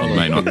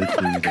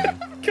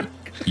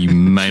 You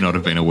may not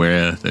have been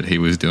aware that he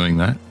was doing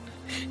that.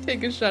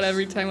 Take a shot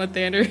every time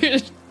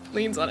Lathander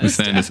leans on his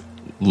Luthander's staff.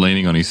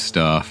 leaning on his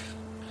staff,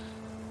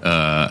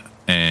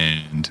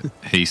 and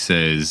he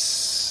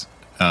says,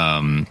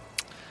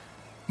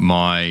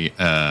 "My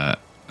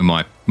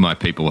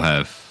people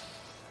have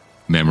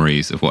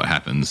memories of what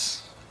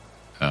happens.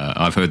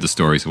 I've heard the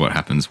stories of what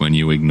happens when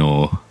you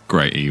ignore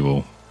great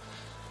evil,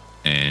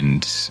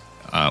 and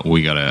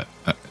we gotta."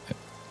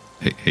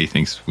 He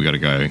thinks we gotta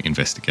go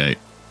investigate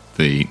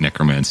the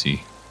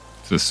necromancy.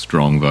 It's a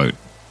strong vote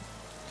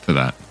for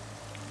that.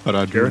 But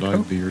I do Jericho?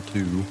 like beer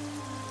too.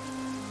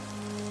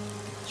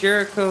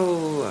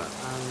 Jericho.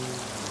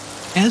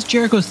 As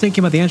Jericho's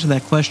thinking about the answer to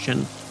that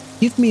question,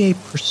 give me a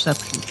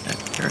perception check,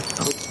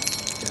 Jericho.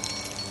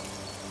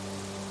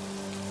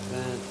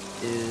 That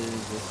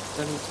is a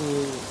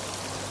 17.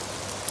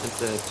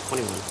 That's a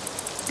 21.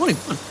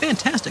 21.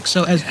 Fantastic.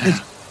 So as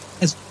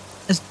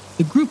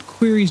the group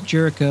queries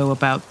Jericho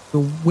about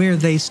where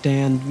they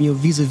stand,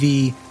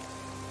 vis-a-vis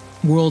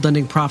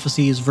world-ending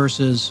prophecies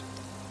versus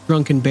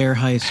drunken bear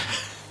heist,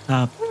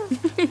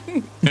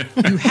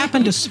 you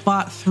happen to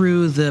spot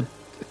through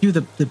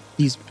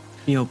these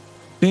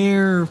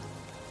bare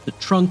the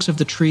trunks of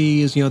the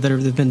trees that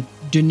have been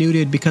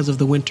denuded because of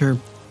the winter.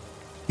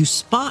 You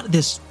spot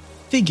this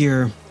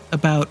figure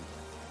about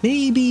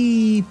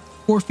maybe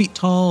 4 feet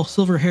tall,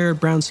 silver-haired,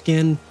 brown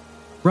skin,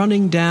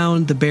 running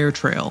down the bear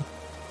trail.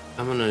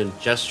 I'm gonna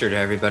gesture to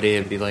everybody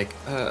and be like,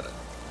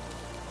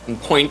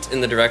 and point in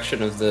the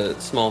direction of the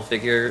small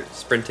figure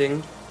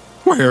sprinting,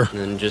 Where? and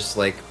then just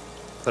like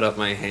put up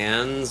my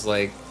hands,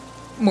 like.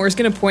 Moore's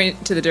gonna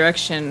point to the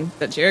direction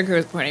that Jericho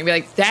is pointing. Be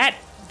like,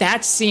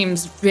 that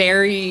seems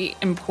very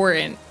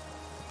important.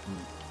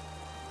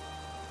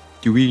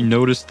 Do we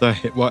notice Do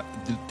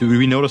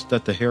we notice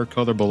that the hair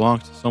color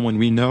belongs to someone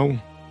we know?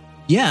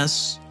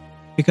 Yes,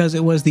 because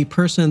it was the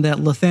person that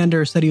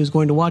Lathander said he was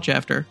going to watch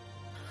after.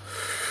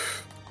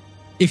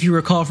 If you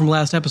recall from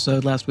last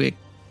week.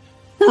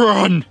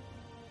 Run!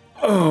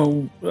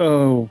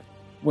 Oh,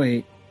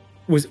 wait.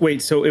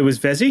 So it was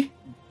Vezi?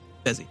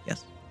 Bezzy,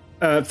 yes.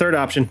 Third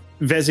option.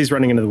 Vezi's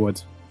running into the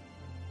woods.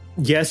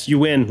 Yes, you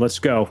win. Let's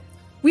go.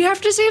 We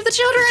have to save the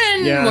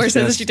children! Yes, Moore says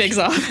yes. as she takes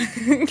off.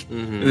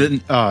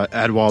 Then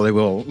Adwale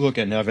will look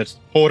at Nevitz,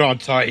 hold on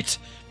tight,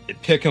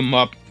 pick him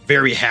up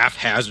very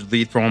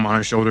haphazardly, throw him on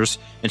his shoulders,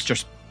 and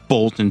just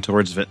bolting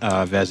towards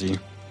Vezi.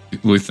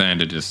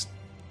 Luthander's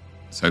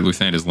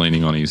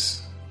leaning on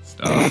his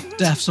staff.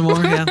 Staff some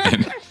more, yeah.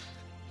 And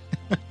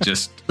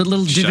just The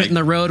little divot shake- in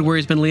the road where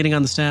he's been leaning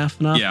on the staff.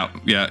 Enough.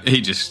 Yeah. He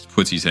just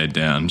puts his head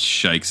down,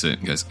 shakes it,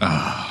 and goes,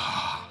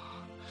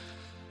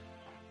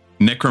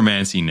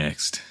 necromancy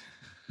next.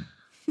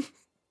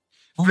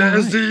 All right.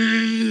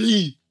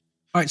 Vezi!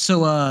 All right,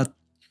 so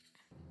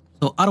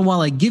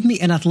Adewale, give me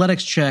an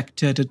athletics check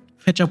to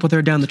catch up with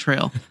her down the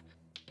trail.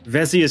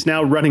 Vezi is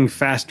now running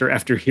faster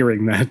after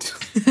hearing that.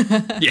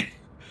 Yeah.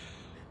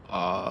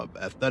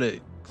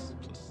 Athletics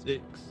plus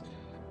 6.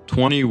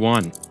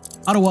 21.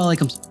 Adewale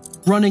comes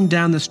running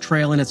down this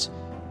trail, and it's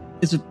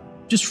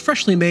just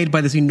freshly made by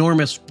this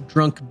enormous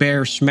drunk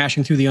bear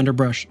smashing through the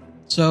underbrush.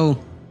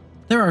 So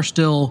there are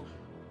still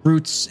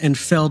roots and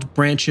felled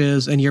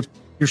branches, and you're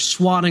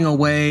swatting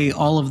away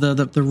all of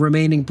the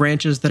remaining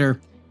branches that are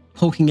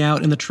poking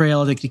out in the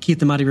trail to keep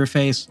them out of your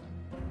face.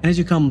 And as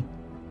you come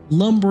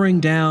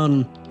lumbering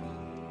down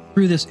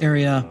through this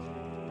area,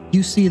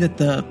 you see that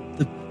the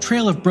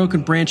trail of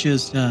broken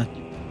branches all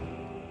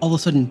of a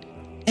sudden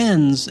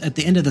ends at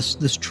the end of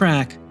this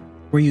track,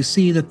 where you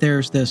see that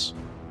there's this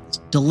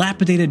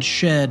dilapidated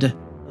shed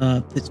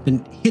that's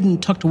been hidden,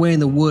 tucked away in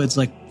the woods,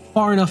 like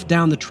far enough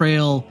down the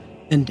trail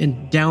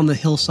and down the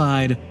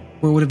hillside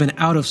where it would have been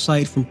out of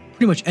sight from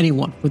pretty much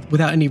anyone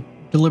without any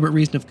deliberate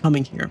reason of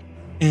coming here.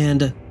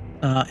 And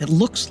it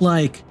looks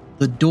like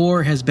the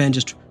door has been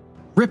just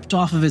ripped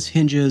off of its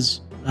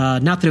hinges,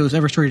 not that it was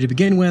ever sturdy to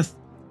begin with,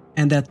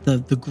 and that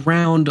the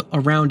ground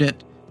around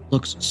it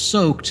looks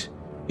soaked,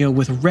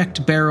 with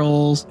wrecked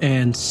barrels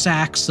and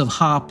sacks of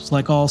hops,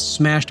 like all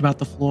smashed about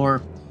the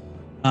floor.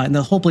 And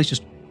the whole place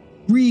just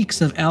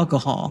reeks of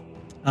alcohol.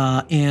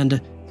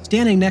 And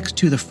standing next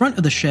to the front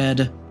of the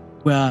shed,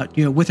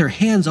 with her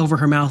hands over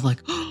her mouth,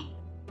 like,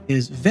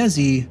 is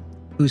Vezi,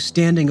 who's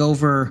standing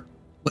over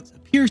what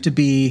appears to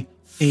be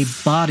a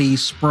body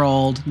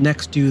sprawled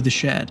next to the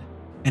shed.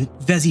 And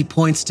Vezi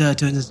points to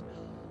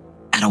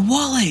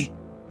Adewale,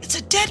 it's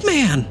a dead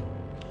man.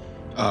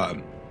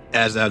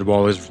 As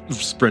Adwale is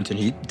sprinting,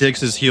 he digs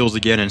his heels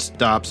again and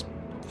stops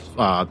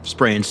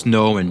spraying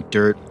snow and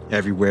dirt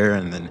everywhere,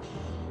 and then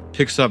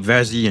picks up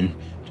Vezi and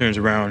turns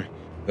around.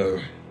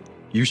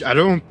 I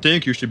don't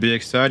think you should be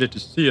excited to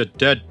see a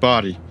dead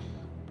body.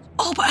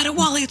 Oh, but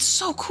Adewale, it's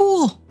so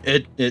cool.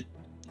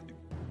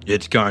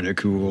 It's kind of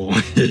cool.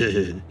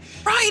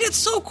 Right, it's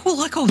so cool.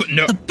 Like,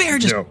 the bear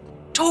just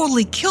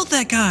totally killed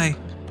that guy.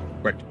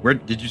 Where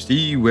did you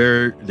see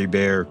where the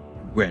bear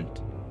went?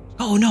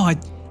 Oh, no,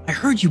 I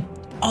heard you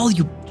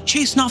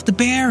chasing off the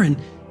bear and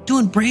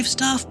doing brave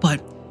stuff,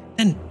 but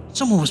then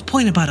someone was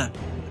pointing about a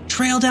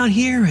trail down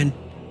here, and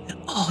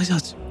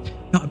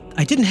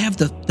I didn't have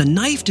the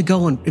knife to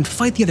go and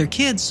fight the other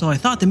kids, so I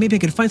thought that maybe I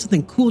could find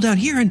something cool down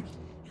here, and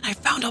I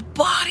found a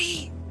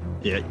body.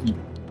 Yeah,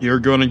 you're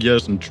gonna get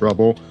us in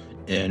trouble,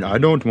 and I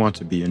don't want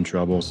to be in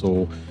trouble,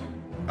 so,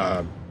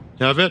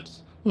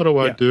 Nevitz, what do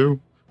I do?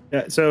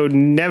 Yeah, so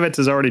Nevitz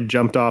has already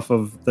jumped off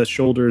of the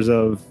shoulders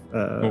of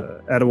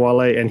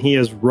Adewale, and he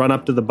has run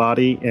up to the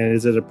body, and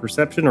is it a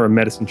perception or a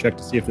medicine check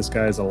to see if this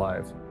guy is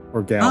alive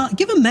or gal?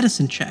 Give a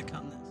medicine check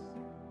on this.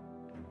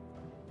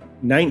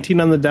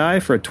 19 on the die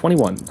for a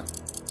 21.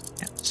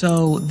 Yeah,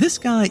 so this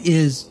guy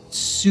is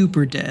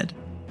super dead.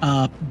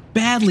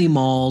 Badly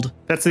mauled.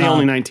 That's the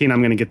only 19 I'm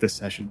going to get this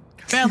session.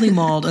 Badly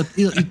mauled.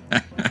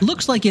 It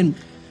looks like in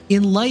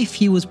life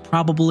he was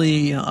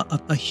probably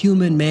a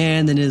human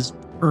man in his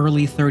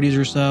early 30s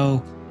or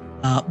so.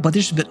 But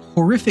there's been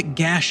horrific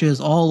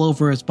gashes all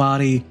over his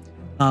body.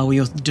 We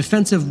have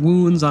defensive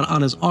wounds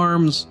on his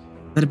arms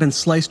that have been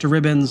sliced to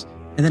ribbons,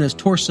 and then his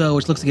torso,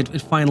 which looks like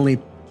it finally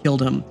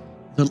killed him.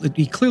 So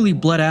he clearly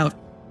bled out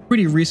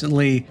pretty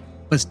recently,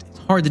 but it's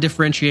hard to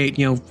differentiate,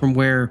 from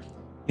where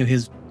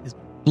his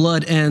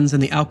blood ends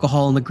and the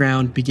alcohol in the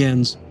ground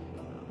begins.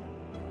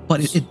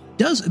 But it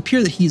does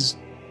appear that he's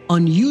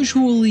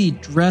unusually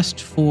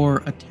dressed for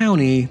a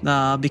townie,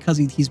 because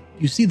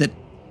you see that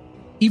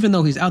even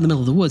though he's out in the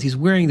middle of the woods, he's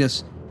wearing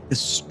this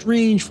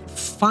strange,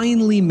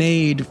 finely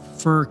made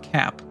fur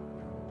cap.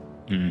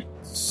 Mm.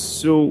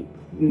 So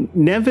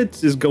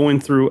Nevitz is going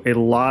through a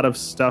lot of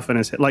stuff in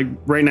his head. Like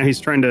right now, he's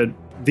trying to.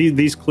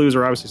 These clues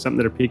are obviously something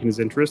that are piquing his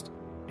interest,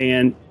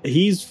 and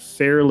he's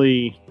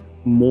fairly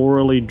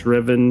morally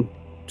driven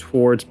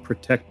towards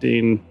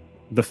protecting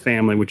the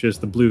family, which is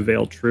the Blue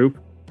Veil Troop.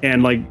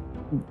 And like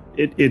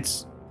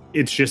it's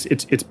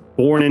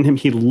born in him.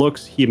 He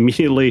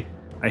immediately.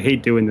 I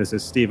hate doing this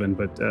as Steven,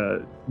 but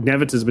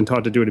Nevitz has been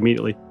taught to do it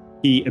immediately.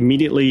 He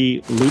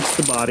immediately loots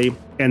the body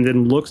and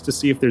then looks to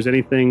see if there's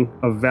anything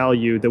of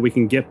value that we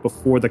can get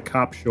before the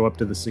cops show up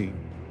to the scene.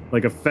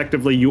 Like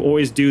effectively, you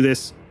always do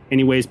this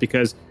anyways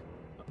because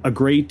a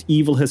great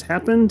evil has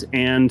happened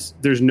and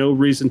there's no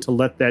reason to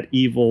let that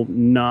evil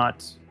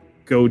not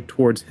go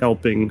towards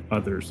helping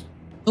others.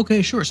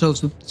 Okay, sure. So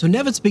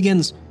Nevitz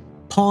begins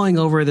pawing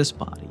over this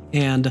body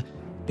and...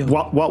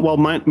 While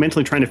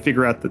mentally trying to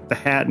figure out the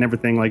hat and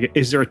everything, like,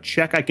 is there a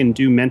check I can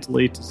do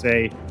mentally to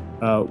say,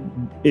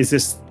 is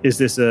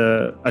this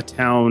a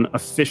town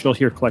official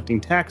here collecting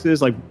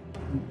taxes? Like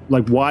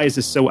why is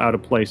this so out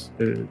of place?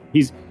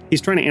 He's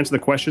trying to answer the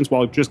questions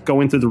while just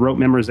going through the rote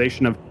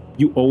memorization of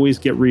you always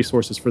get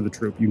resources for the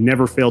troop. You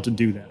never fail to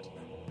do that.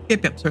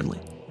 Yep, certainly.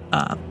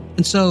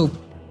 And so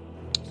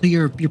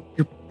you're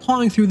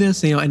pawing through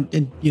this,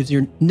 and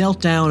you're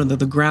knelt down, and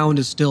the ground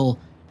is still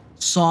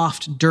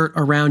soft dirt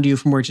around you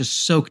from where it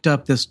just soaked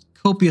up this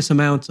copious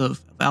amount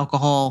of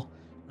alcohol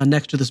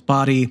next to this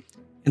body.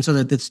 And so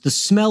that the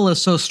smell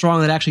is so strong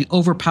that it actually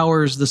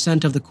overpowers the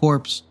scent of the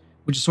corpse,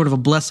 which is sort of a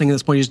blessing at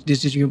this point.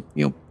 Just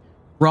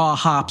raw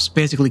hops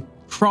basically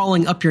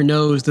crawling up your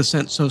nose, the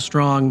scent so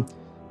strong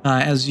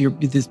as you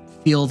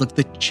feel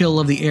the chill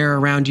of the air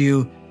around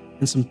you,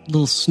 and some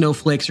little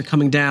snowflakes are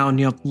coming down,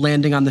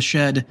 landing on the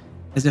shed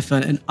as if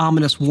an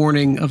ominous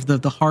warning of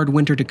the hard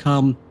winter to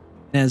come.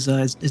 As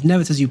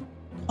Nevitz, as you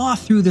paw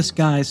through this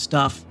guy's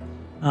stuff,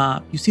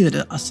 you see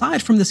that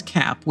aside from this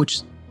cap,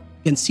 which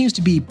again seems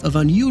to be of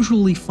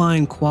unusually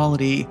fine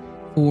quality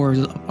for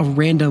a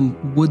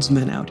random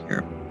woodsman out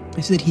here,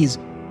 you see that he's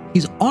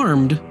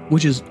armed,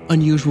 which is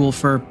unusual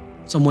for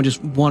someone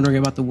just wandering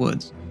about the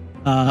woods,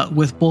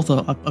 with both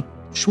a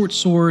short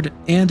sword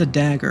and a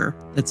dagger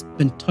that's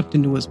been tucked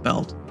into his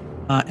belt.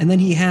 And then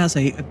he has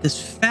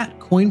this fat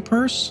coin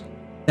purse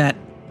that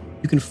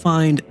you can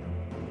find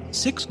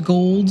 6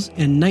 golds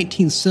and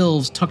 19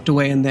 silves tucked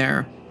away in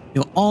there,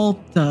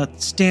 all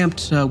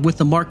stamped with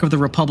the mark of the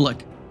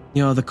Republic,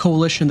 the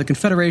coalition, the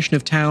confederation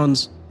of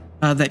towns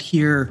that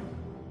here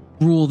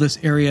rule this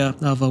area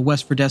of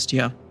West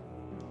Verdestia.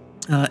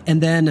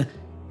 And then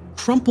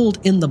crumpled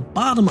in the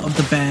bottom of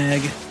the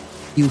bag,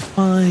 you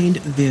find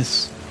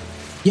this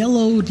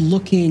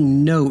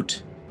yellowed-looking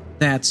note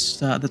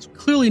that's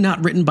clearly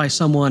not written by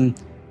someone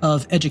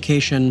of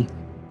education.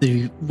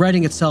 The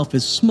writing itself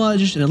is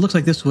smudged, and it looks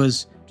like this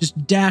was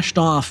just dashed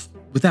off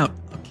without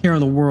a care in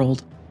the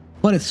world.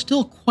 But it's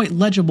still quite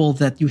legible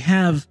that you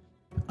have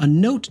a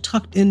note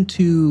tucked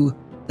into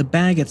the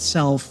bag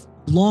itself,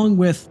 along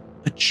with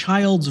a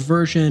child's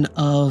version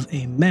of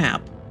a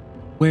map,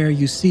 where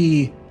you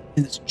see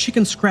in this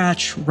chicken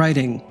scratch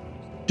writing,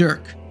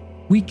 Dirk,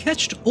 we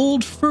catched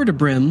old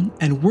Ferdebrim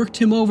and worked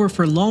him over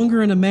for longer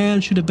than a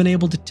man should have been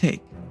able to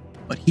take,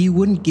 but he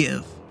wouldn't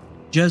give.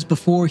 Just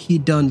before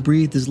he'd done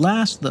breathed his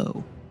last,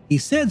 though, he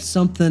said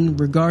something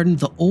regarding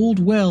the old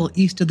well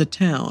east of the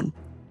town.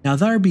 Now,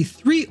 there be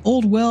 3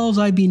 old wells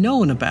I be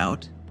knowing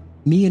about.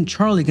 Me and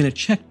Charlie gonna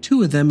check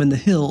 2 of them in the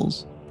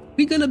hills.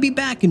 We gonna be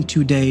back in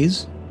 2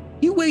 days.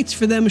 He waits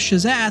for them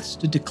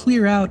Shazats to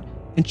clear out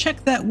and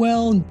check that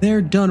well, and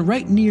they're done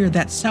right near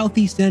that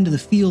southeast end of the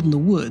field in the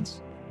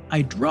woods.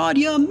 I drawed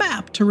you a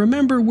map to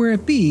remember where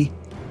it be,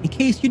 in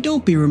case you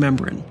don't be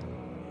remembering.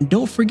 And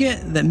don't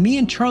forget that me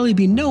and Charlie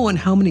be knowing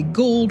how many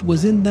gold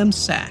was in them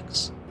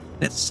sacks.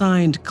 That's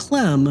signed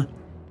Clem.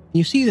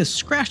 You see this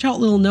scratched out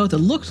little note that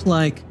looks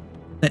like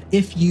that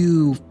if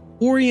you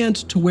orient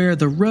to where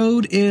the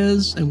road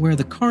is and where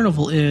the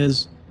carnival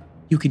is,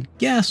 you could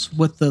guess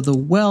what the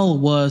well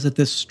was that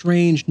this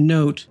strange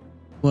note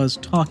was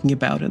talking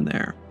about in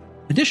there.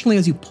 Additionally,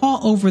 as you paw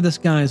over this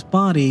guy's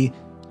body,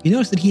 you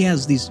notice that he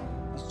has these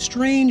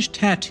strange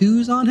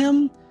tattoos on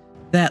him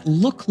that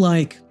look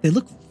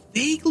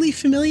vaguely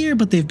familiar,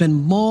 but they've been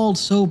mauled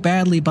so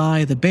badly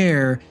by the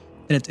bear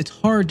that it's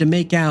hard to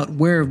make out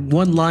where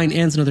one line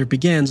ends and another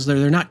begins.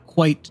 They're not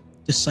quite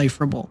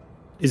decipherable.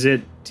 Is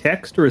it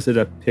text or is it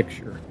a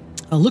picture?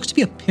 Looks to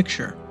be a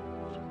picture.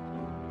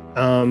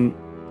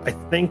 I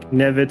think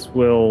Nevitz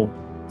will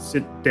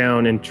sit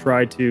down and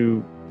try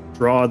to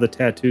draw the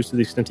tattoos to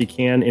the extent he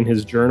can in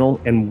his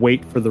journal and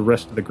wait for the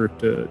rest of the group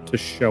to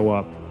show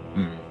up.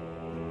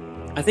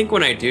 I think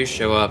when I do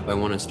show up, I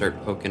want to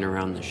start poking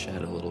around the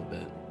shed a little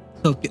bit.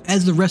 So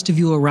as the rest of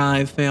you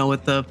arrive,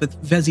 with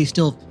Vezi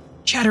still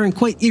chattering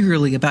quite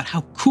eagerly about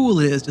how cool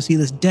it is to see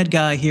this dead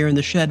guy here in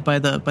the shed by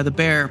the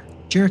bear,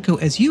 Jericho,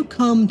 as you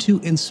come to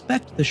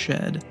inspect the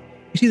shed,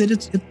 you see that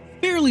it's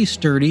fairly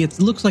sturdy. It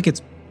looks like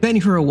it's been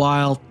here a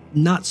while,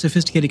 not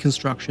sophisticated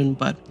construction,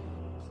 but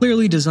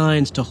clearly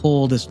designed to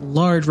hold this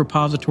large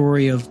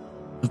repository of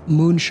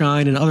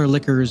moonshine and other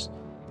liquors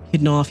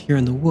hidden off here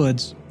in the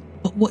woods.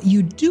 But what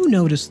you do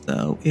notice,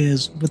 though,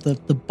 is with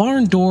the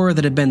barn door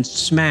that had been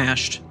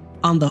smashed,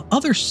 on the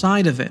other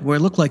side of it, where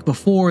it looked like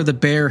before the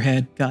bear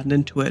had gotten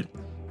into it,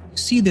 you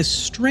see this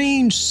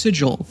strange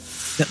sigil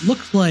that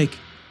looked like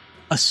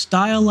a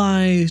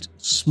stylized,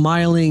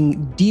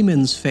 smiling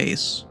demon's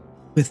face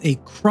with a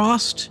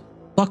crossed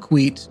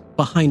buckwheat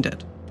behind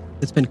it.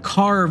 It's been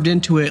carved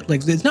into it.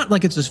 Like, it's not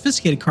like it's a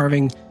sophisticated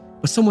carving,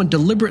 but someone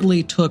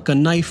deliberately took a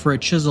knife or a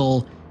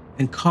chisel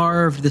and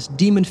carved this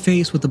demon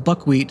face with the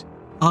buckwheat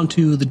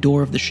onto the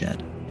door of the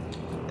shed.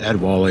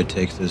 Adwale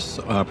takes this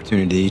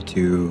opportunity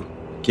to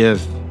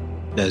give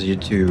Vezi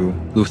to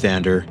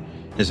Luthander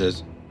and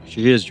says,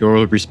 "She is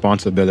your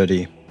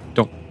responsibility.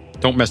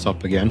 Don't mess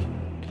up again."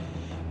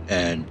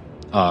 And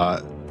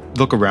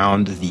look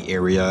around the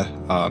area,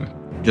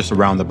 just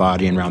around the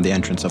body and around the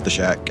entrance of the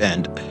shack.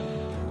 And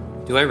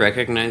do I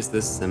recognize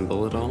this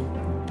symbol at all?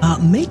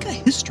 Make a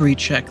history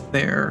check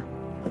there.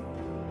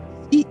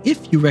 See if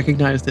you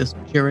recognize this,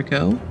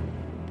 Jericho.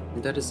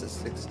 That is a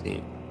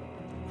 16.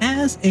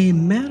 As a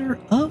matter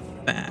of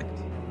fact,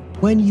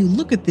 when you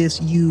look at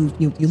this, you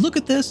look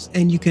at this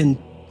and you can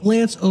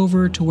glance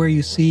over to where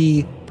you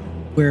see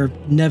where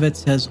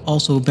Nevitz has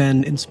also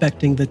been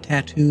inspecting the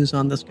tattoos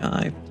on this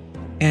guy.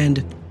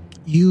 And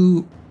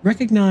you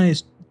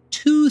recognize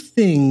 2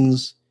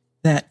 things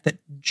that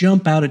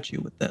jump out at you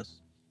with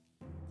this.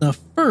 The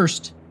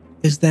first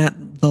is that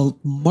the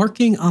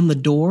marking on the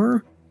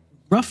door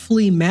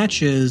roughly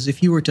matches,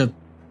 if you were to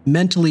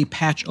mentally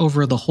patch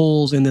over the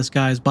holes in this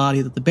guy's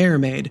body that the bear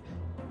made,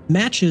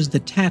 matches the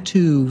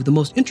tattoo, the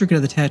most intricate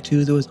of the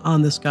tattoos that was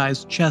on this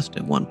guy's chest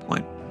at one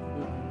point.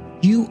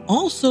 You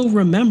also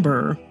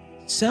remember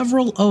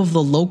several of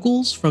the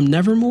locals from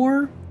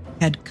Nevermore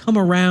had come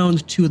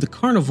around to the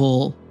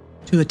carnival,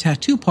 to the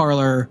tattoo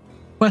parlor,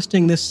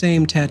 requesting this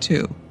same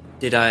tattoo.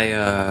 Did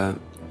I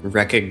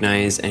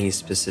recognize any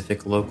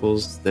specific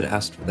locals that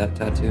asked for that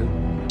tattoo?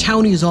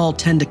 Townies all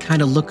tend to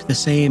kind of look the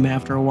same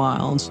after a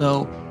while, and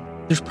so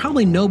there's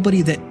probably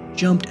nobody that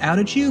jumped out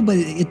at you, but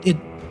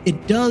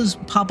it does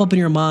pop up in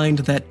your mind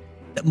that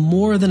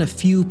more than a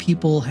few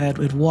people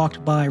had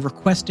walked by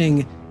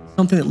requesting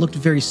something that looked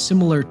very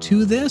similar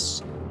to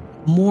this,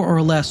 more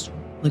or less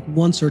like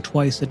once or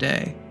twice a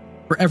day,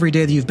 for every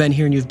day that you've been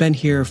here, and you've been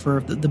here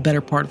for the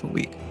better part of a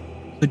week.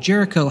 So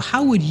Jericho,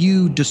 how would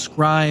you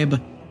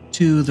describe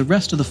to the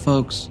rest of the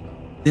folks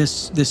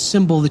this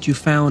symbol that you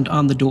found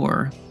on the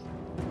door?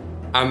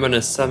 I'm going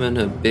to summon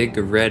a big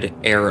red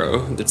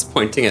arrow that's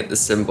pointing at the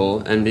symbol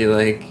and be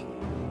like,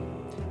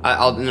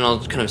 I'll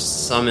kind of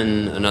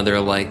summon another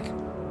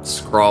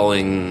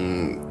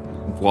scrawling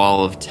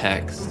wall of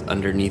text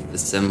underneath the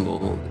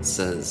symbol that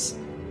says,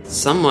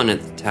 "Someone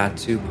at the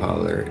tattoo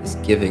parlor is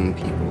giving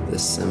people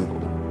this symbol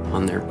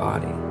on their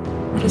body."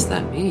 What does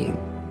that mean?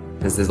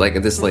 Because there's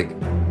this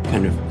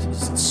kind of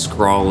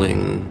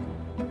scrawling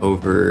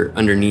over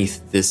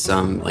underneath this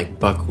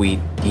buckwheat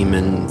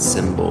demon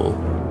symbol,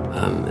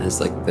 as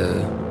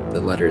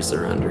the letters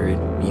are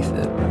underneath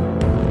it.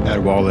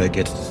 Adwale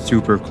gets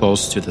super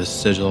close to the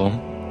sigil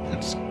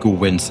and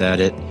squints at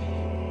it,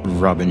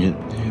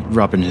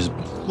 rubbing his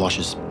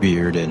luscious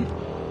beard, and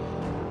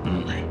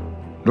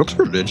looks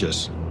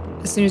religious.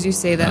 As soon as you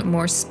say that,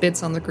 more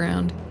spits on the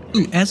ground.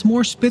 Ooh, as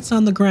more spits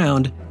on the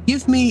ground,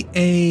 give me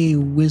a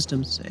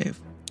wisdom save.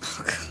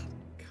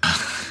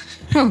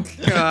 Oh,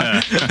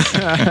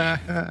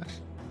 God.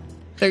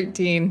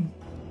 13.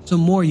 So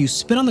more, you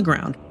spit on the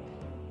ground.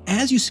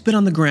 As you spit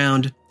on the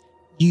ground,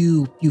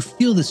 you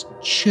feel this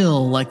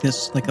chill, like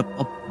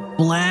a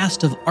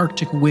blast of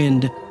Arctic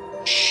wind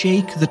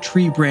shake the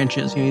tree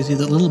branches. You see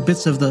the little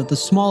bits of the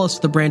smallest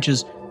of the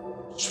branches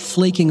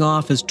flaking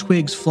off as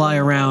twigs fly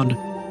around.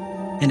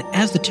 And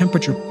as the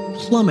temperature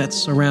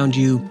plummets around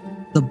you,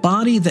 the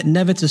body that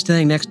Nevitz is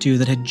standing next to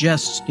that had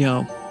just,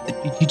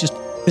 that he just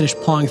finished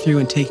pawing through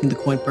and taking the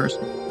coin purse,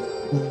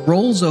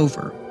 rolls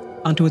over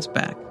onto its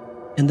back.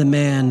 And the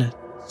man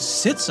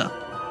sits up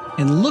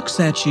and looks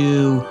at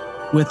you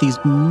with these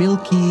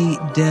milky,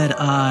 dead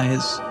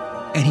eyes.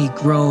 And he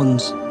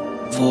groans,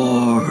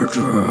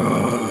 "Forger."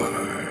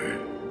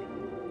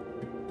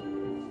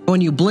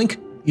 When you blink,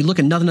 you look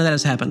and nothing of that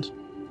has happened.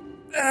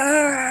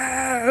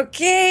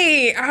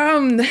 Okay.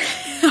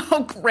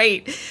 Oh,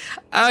 great.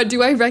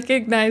 Do I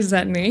recognize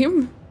that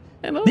name?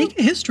 Make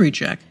a history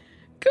check.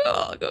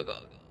 Go.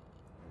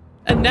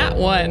 A nat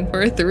 1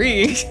 for a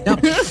 3.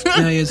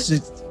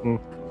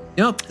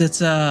 Yep. It's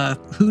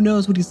who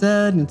knows what he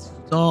said, and it's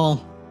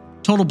all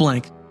total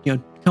blank.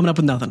 Coming up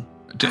with nothing.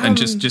 And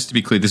just to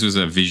be clear, this was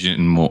a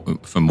vision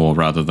more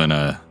rather than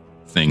a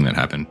thing that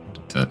happened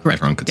to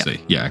everyone could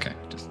see. Yeah, okay.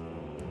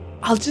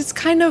 I'll just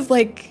kind of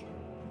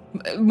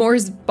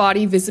Moore's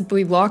body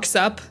visibly locks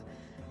up,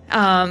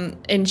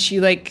 and she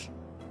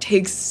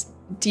takes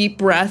deep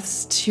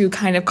breaths to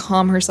kind of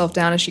calm herself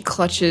down as she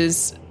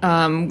clutches,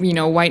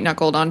 white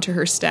knuckled onto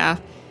her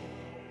staff,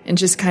 and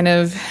just kind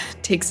of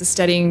takes a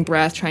steadying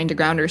breath, trying to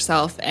ground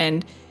herself.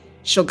 And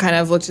she'll kind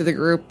of look to the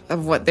group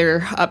of what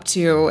they're up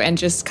to and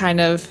just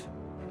kind of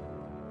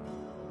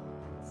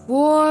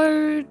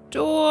Fordor,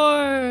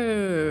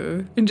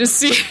 and just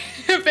see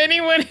if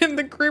anyone in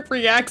the group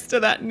reacts to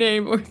that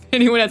name or if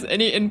anyone has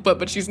any input,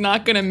 but she's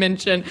not going to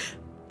mention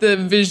the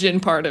vision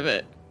part of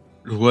it.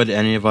 Would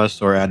any of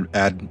us or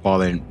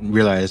Adwale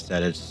realize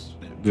that it's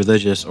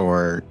religious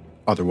or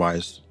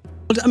otherwise?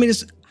 I mean,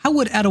 how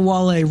would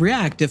Adwale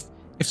react if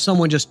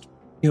someone just,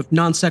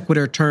 non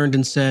sequitur turned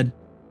and said,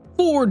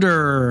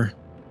 "Border"?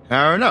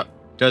 I don't know.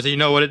 Does he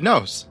know what it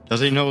knows?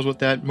 Does he know what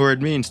that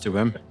word means to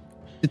him?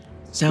 It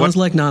sounds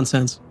like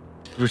nonsense.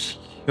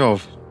 Yo,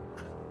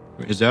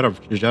 is that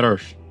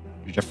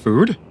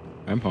food?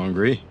 I'm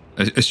hungry.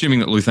 Assuming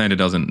that Luthander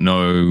doesn't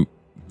know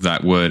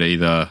that word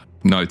either,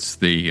 notes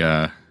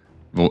the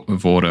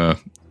Vorder,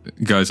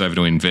 goes over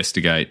to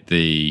investigate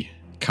the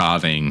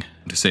carving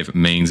to see if it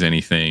means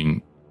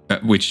anything.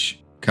 Which,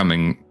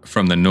 coming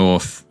from the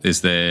north, is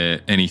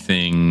there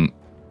anything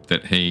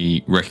that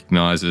he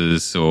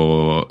recognizes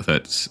or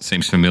that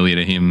seems familiar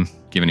to him,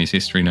 given his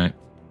history note?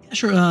 Yeah,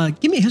 sure.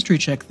 Give me a history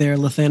check there,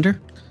 Luthander.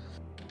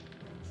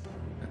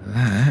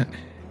 That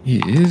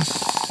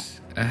is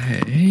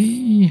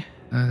a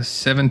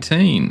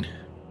 17.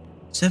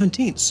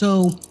 17.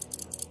 So,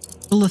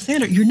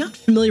 Luthander, you're not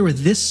familiar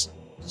with this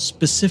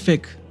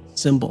specific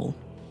symbol,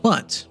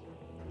 but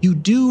you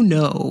do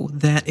know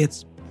that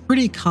it's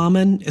pretty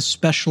common,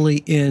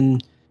 especially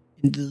in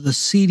the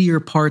seedier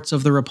parts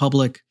of the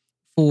Republic,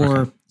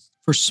 for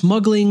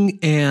smuggling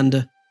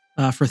and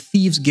for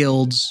thieves'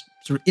 guilds,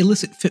 sort of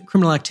illicit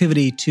criminal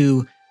activity,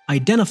 to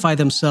identify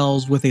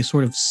themselves with a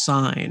sort of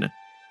sign.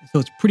 So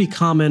it's pretty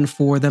common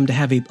for them to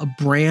have a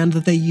brand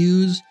that they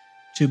use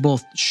to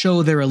both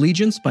show their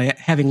allegiance by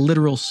having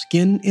literal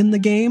skin in the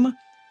game,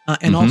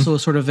 and also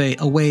sort of a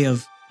way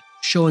of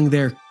showing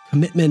their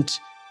commitment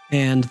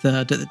and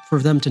for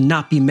them to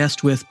not be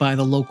messed with by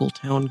the local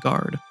town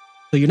guard.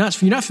 So you're not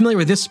familiar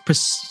with this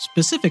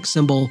specific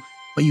symbol,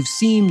 but you've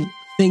seen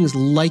things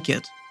like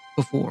it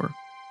before.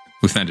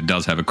 Luthander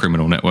does have a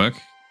criminal network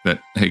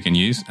that he can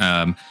use,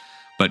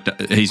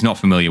 but he's not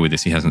familiar with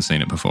this. He hasn't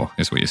seen it before,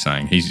 is what you're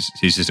saying. He's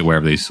just aware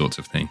of these sorts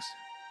of things.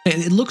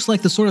 It looks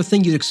like the sort of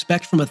thing you'd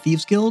expect from a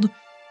thieves' guild,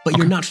 but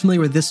you're not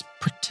familiar with this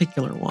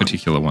particular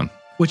one.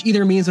 Which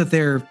either means that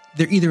they're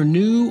either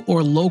new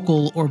or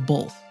local or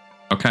both.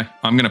 Okay,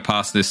 I'm going to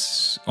pass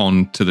this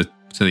on to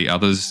the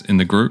others in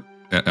the group.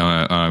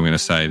 I'm going to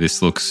say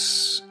this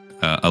looks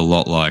a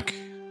lot like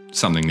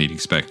something that you'd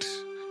expect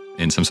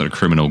in some sort of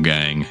criminal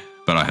gang,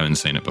 but I haven't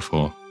seen it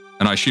before.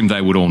 And I assume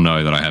they would all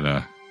know that I have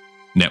a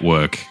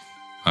network.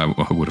 I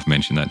would have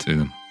mentioned that to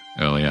them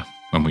earlier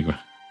when we were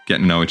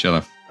getting to know each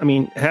other. I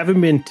mean,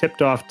 having been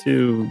tipped off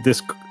to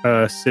this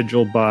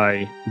sigil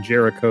by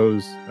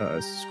Jericho's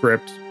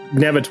script,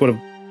 Nevitz would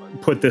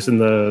have put this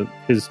in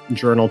his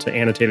journal to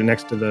annotate it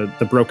next to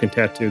the broken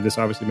tattoo. This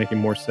obviously making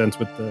more sense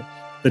with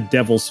the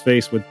devil's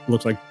face with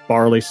looks like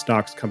barley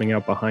stalks coming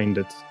out behind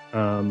it.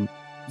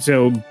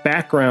 So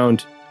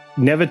background,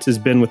 Nevitz has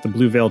been with the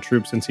Blue Veil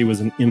Troop since he was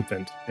an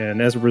infant,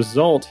 and as a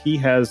result, he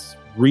has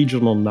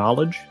regional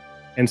knowledge.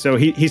 And so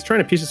he's trying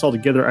to piece this all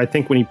together. I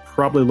think when he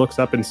probably looks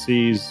up and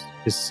sees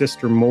his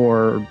sister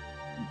Moore,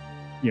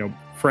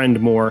 friend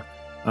Moore,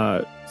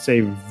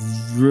 say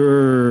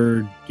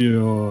Verdor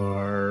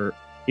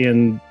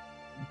in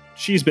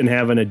she's been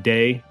having a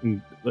day,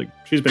 and like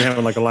she's been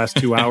having like the last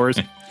 2 hours.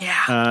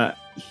 Yeah.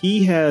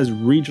 He has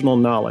regional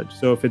knowledge,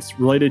 so if it's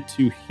related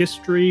to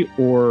history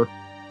or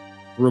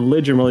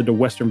religion related to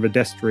Western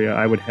Vedestria,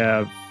 I would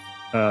have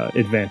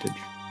advantage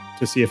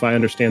to see if I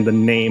understand the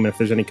name and if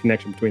there's any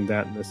connection between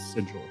that and the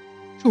sigil.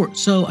 Sure.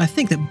 So I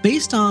think that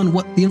based on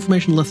what the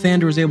information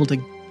Lathander is able to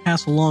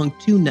pass along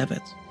to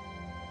Nevitz,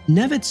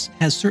 Nevitz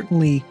has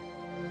certainly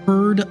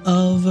heard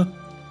of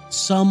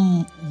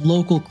some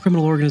local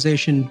criminal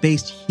organization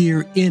based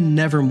here in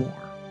Nevermore.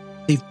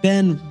 They've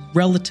been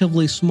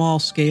relatively small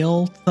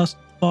scale thus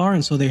far,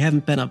 and so they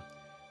haven't been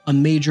a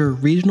major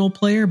regional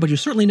player, but you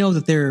certainly know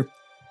that there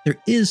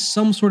is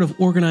some sort of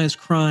organized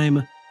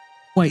crime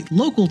quite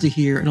local to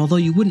here, and although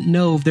you wouldn't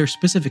know of their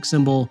specific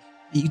symbol,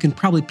 you can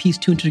probably piece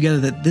two and two together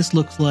that this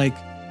looks like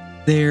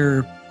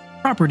their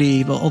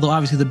property, although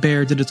obviously the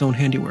bear did its own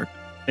handiwork.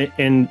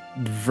 And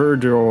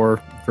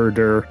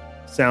Verdor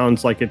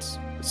sounds like it's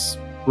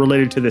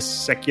related to this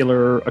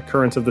secular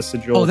occurrence of the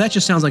sigil. Oh, that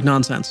just sounds like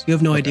nonsense. You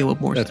have no idea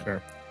what Moore's That's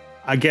fair.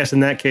 I guess in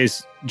that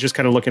case, just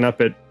kind of looking up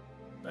at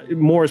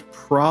Moore's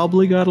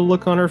probably got a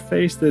look on her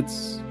face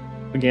that's,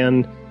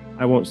 again,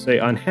 I won't say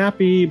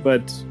unhappy,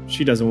 but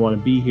she doesn't want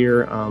to be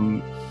here.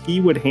 He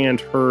would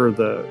hand her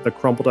the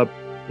crumpled up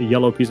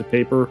yellow piece of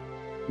paper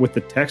with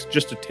the text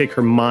just to take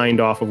her mind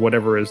off of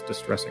whatever is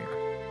distressing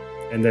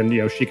her. And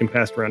then, she can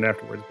pass it around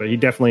afterwards. But he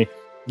definitely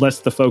lets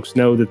the folks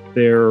know that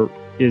there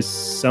is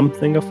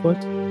something afoot.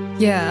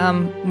 Yeah,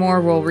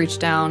 Moore will reach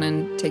down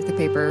and take the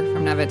paper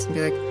from Nevitz and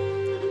be like,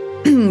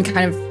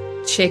 kind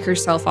of shake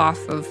herself off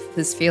of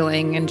this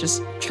feeling and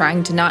just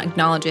trying to not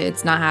acknowledge it.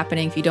 It's not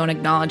happening if you don't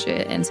acknowledge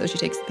it. And so she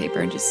takes the paper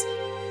and just,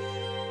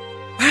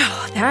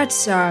 wow,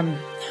 that's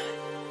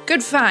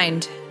good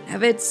find.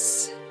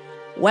 Nevitz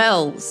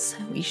Wells.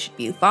 We should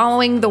be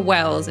following the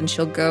Wells. And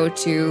she'll go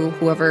to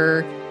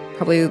whoever,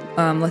 probably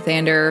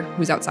Lathander,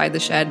 who's outside the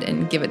shed,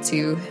 and give it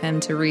to him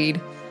to read.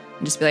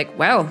 And just be like,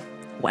 well,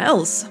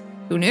 Wells,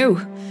 who knew?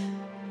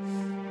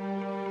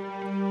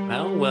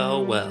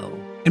 Well.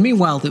 And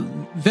meanwhile,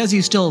 Vezi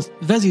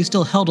is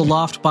still held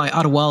aloft by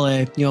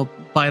Adewale,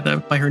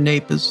 by her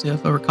nape, as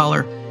if I recall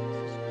her.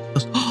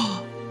 Goes,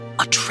 oh,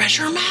 a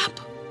treasure map?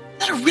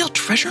 Is that a real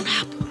treasure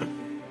map?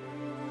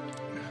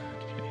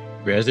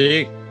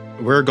 Rezi,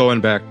 we're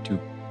going back to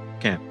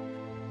camp.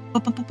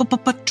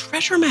 But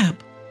treasure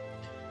map?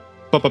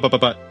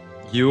 But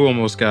you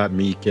almost got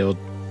me killed.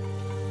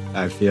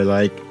 I feel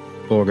like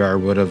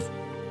Bolgar would have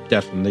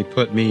definitely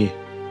put me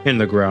in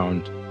the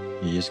ground.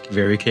 He is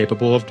very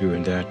capable of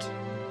doing that.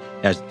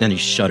 Then he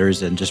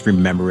shudders, and just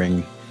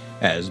remembering,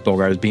 as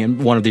Bolgar is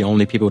being one of the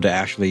only people to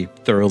actually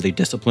thoroughly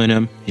discipline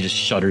him, he just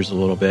shudders a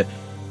little bit.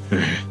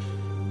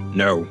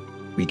 No,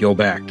 we go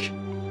back.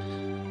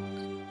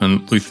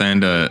 And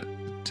Lathander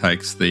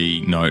takes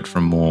the note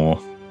from Moore,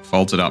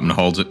 folds it up and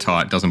holds it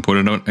tight, doesn't put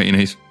it in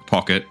his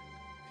pocket.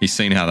 He's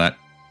seen how that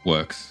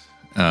works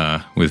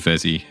with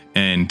Vezi.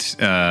 And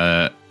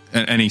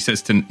he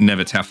says to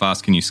Nevitz, how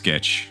fast can you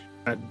sketch?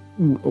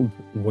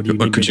 What do you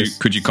mean?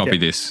 Could you copy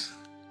this?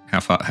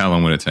 How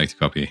long would it take to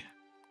copy?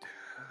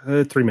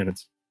 3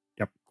 minutes.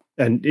 Yep.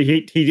 And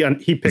he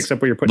picks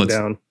up what you're putting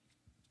down.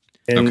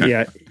 And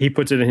okay. He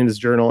puts it in his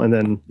journal, and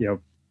then, a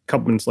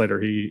couple minutes later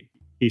he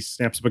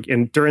snaps a book.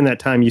 And during that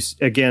time,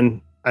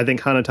 I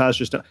think Hanataz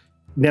just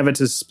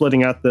Nevitz is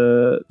splitting out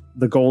the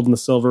gold and the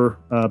silver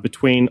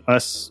between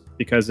us,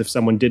 because if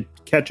someone did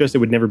catch us, it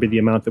would never be the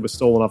amount that was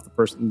stolen off the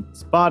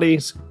person's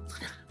bodies.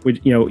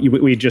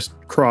 We just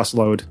cross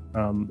load.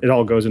 It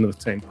all goes into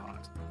the same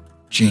pot.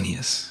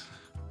 Genius.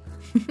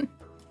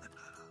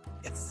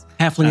 Yes.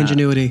 Halfling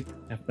ingenuity.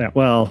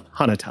 Well,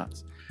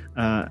 Hanataz.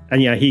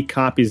 And he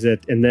copies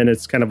it, and then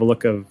it's kind of a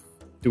look of,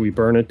 do we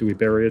burn it? Do we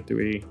bury it? Do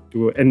we?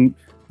 And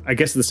I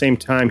guess at the same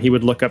time, he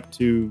would look up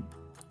to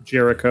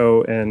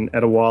Jericho and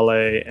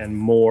Adewale and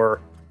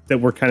Moore, that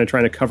we're kind of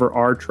trying to cover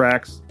our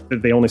tracks.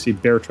 That they only see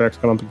bear tracks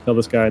come up and kill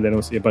this guy. They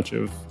don't see a bunch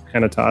of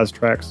Hanataz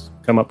tracks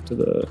come up to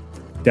the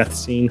death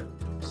scene.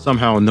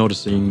 Somehow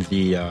noticing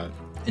the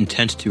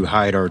intent to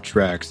hide our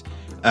tracks,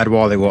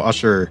 Adewale will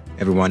usher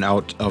everyone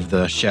out of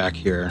the shack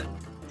here,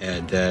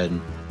 and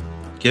then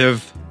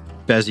give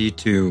Vezi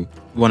to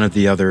one of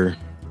the other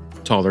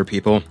taller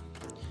people,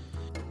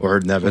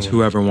 or Nevitz,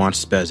 whoever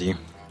wants Vezi.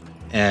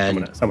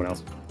 And someone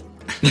else.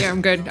 Yeah,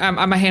 I'm good.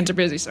 My hands are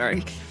busy,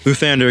 sorry.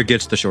 Lathander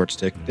gets the short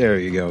stick. There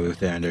you go,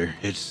 Lathander.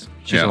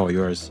 She's all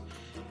yours.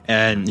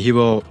 And he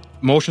will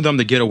motion them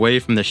to get away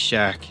from the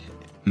shack,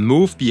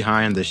 move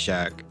behind the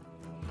shack,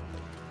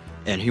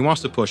 and he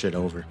wants to push it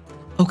over.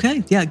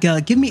 Okay, yeah,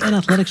 give me an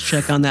athletics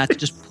check on that to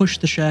just push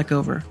the shack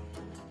over.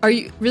 Are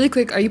you, really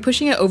quick, are you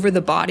pushing it over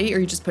the body, or are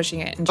you just pushing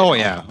it in general? Oh,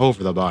 yeah,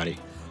 over the body.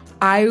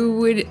 I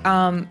would,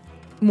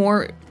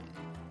 more,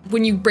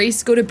 when you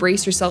go to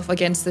brace yourself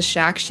against the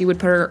shack, she would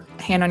put her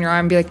hand on your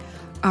arm and be like,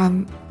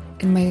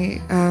 in the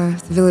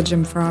village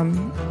I'm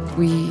from,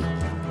 we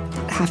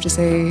have to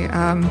say,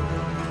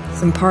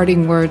 some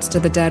parting words to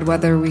the dead,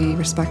 whether we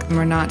respect them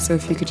or not. So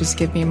if you could just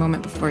give me a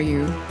moment before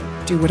you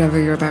do whatever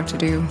you're about to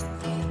do.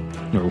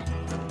 No.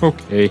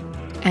 Okay.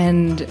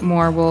 And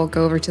Moore will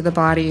go over to the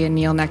body and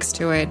kneel next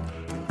to it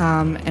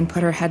and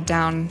put her head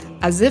down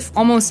as if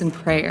almost in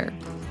prayer.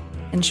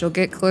 And she'll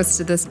get close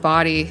to this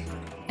body.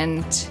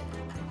 And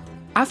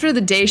after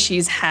the day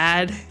she's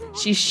had,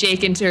 she's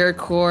shaken to her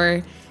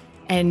core.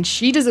 And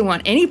she doesn't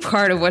want any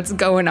part of what's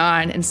going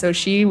on. And so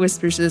she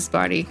whispers to this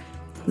body,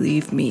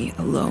 "Leave me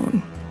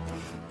alone.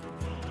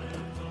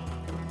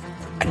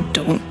 And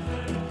don't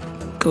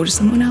go to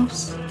someone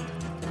else.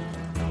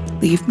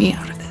 Leave me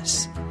out of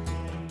this."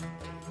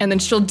 And then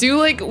she'll do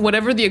like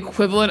whatever the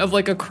equivalent of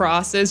like a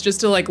cross is,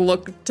 just to like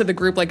look to the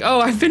group like,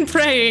 "Oh, I've been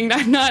praying.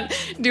 I'm not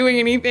doing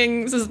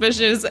anything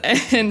suspicious,"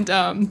 and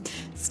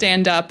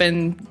stand up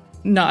and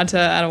nod to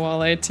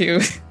Adewale to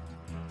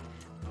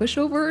push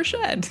over her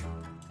shed.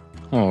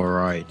 All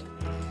right.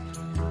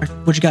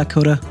 What you got,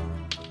 Coda?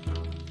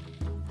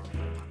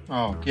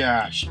 Oh,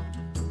 gosh.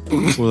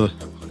 Well,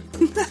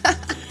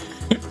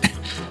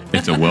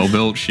 It's a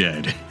well-built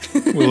shed.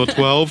 will a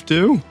 12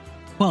 do?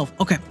 12.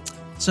 Okay.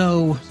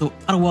 So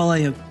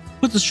Adewale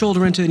puts his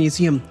shoulder into it, and you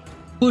see him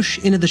push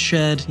into the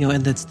shed,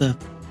 and that's the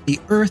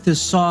earth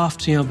is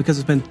soft, because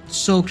it's been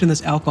soaked in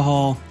this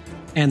alcohol,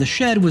 and the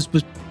shed was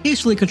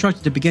hastily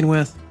constructed to begin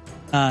with,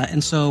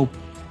 and so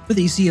with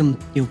it, you see him,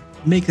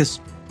 make this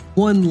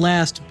one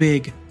last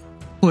big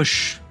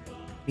push.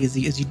 As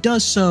he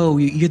does so,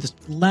 you hear this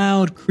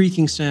loud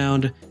creaking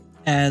sound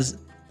as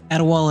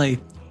Adewale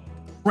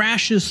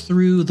crashes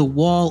through the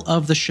wall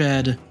of the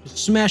shed,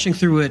 smashing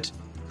through it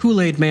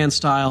Kool-Aid Man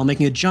style,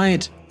 making a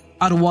giant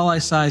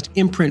Adewale-sized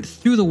imprint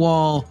through the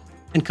wall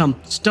and come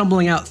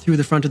stumbling out through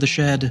the front of the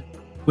shed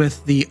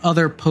with the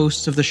other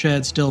posts of the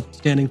shed still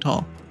standing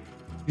tall.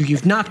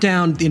 You've knocked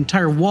down the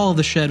entire wall of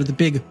the shed with a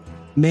big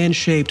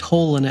man-shaped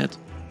hole in it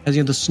as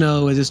the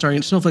snowflakes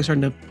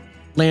starting to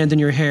land in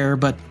your hair,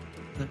 but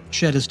the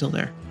shed is still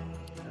there.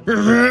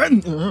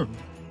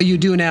 You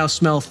do now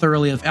smell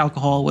thoroughly of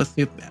alcohol with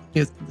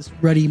this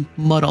ruddy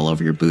mud all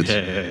over your boots.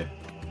 Yeah,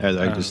 I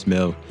like the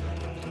smell.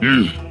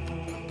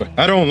 But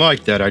I don't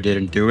like that I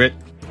didn't do it.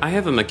 I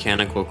have a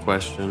mechanical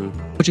question.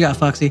 What you got,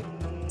 Foxy?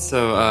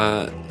 So,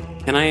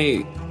 can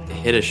I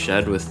hit a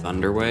shed with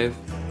Thunderwave?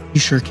 You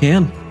sure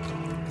can.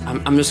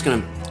 I'm just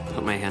gonna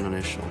put my hand on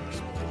his shoulders.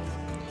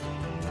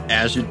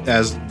 As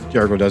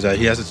Jargo does that,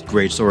 he has his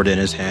great sword in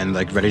his hand,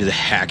 like ready to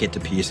hack it to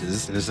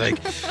pieces. And it's like,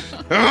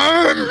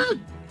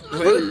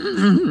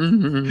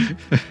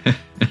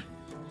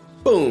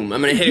 boom!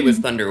 I'm gonna hit it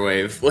with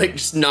Thunderwave. Like,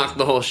 just knock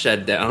the whole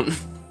shed down.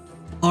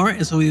 All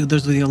right, so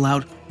there's the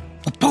loud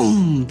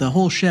boom. The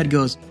whole shed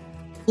goes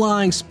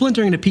flying,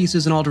 splintering into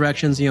pieces in all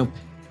directions,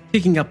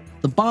 picking up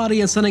the body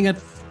and sending it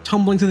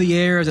tumbling through the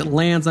air as it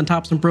lands on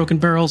top of some broken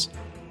barrels.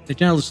 It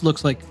now just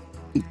looks like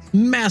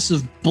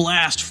massive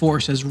blast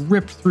force has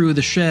ripped through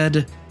the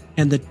shed,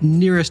 and the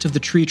nearest of the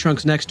tree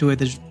trunks next to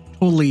it is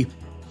totally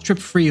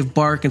stripped free of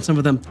bark, and some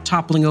of them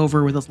toppling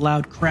over with a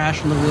loud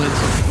crash in the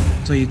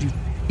woods. So you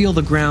feel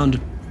the ground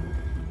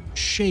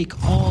shake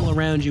all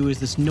around you as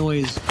this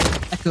noise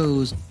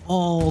echoes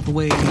all the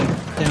way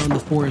down the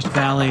forest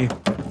valley,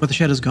 but the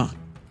shed is gone.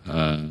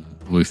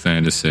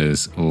 Luthander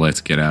says,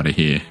 "Let's get out of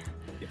here.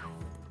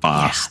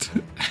 Fast."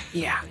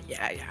 Yeah.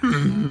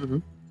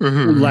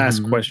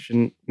 Last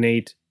question,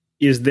 Nate.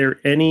 Is there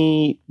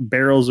any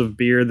barrels of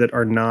beer that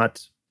are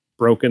not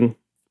broken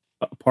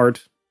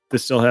apart that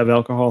still have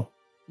alcohol?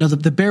 No,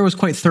 the bear was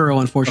quite thorough,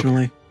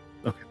 unfortunately.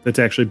 Okay, that's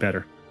actually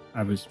better.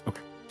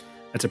 Okay.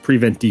 That's a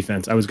prevent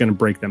defense. I was going to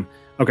break them.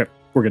 Okay,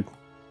 we're good.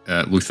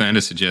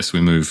 Luthander suggests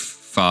we move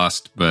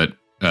fast, but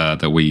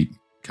that we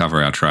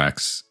cover our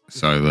tracks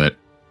so that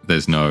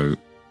there's no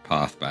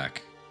path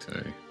back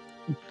to...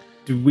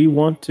 Do we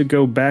want to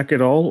go back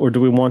at all, or do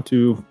we want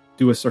to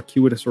do a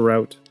circuitous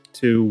route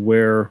to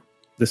where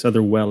this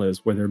other well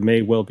is, where there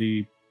may well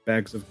be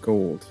bags of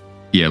gold?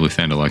 Yeah,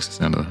 Luthander likes the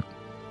sound of that.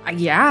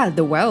 Yeah,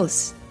 the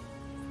wells.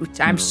 Which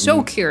I'm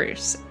so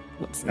curious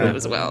what's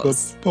those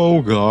wells. The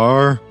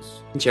Bogar.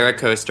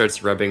 Jericho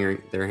starts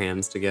rubbing their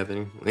hands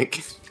together.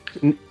 Like,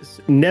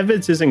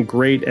 Nevitz isn't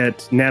great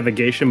at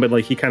navigation, but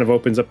like he kind of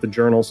opens up the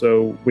journal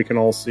so we can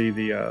all see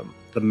the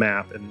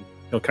map, and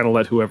he'll kind of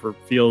let whoever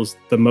feels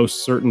the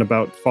most certain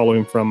about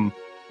following from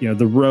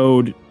the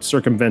road,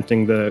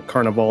 circumventing the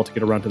carnival to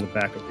get around to the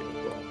back of the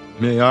well.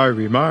 May I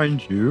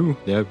remind you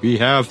that we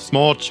have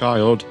small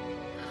child.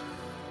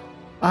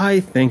 I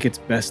think it's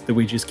best that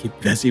we just keep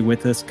Vesey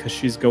with us because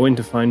she's going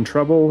to find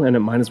trouble, and it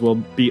might as well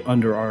be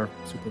under our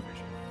supervision.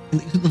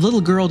 And the little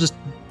girl just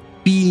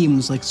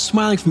beams, like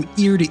smiling from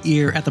ear to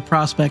ear at the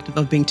prospect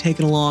of being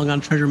taken along on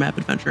a treasure map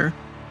adventure.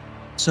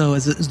 So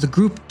as the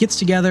group gets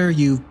together,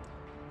 you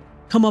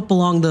come up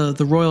along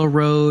the royal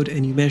road,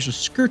 and you manage to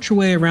skirt your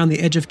way around the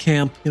edge of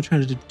camp,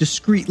 trying to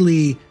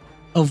discreetly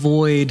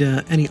avoid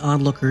any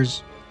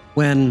onlookers,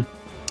 when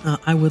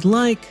I would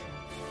like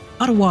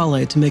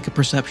Adewale to make a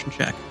perception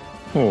check.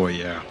 Oh,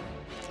 yeah.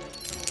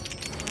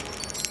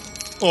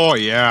 Oh,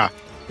 yeah.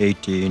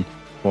 18.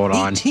 Hold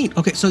on. 18.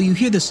 Okay, so you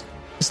hear this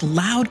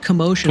loud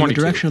commotion 22. in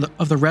the direction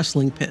of the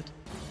wrestling pit.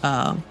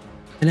 And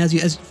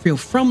as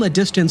from a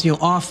distance,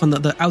 off on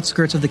the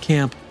outskirts of the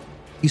camp,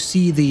 You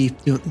see the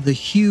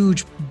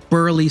huge,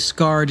 burly,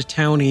 scarred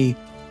townie,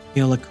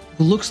 like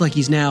who looks like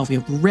he's now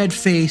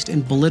red-faced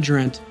and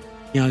belligerent,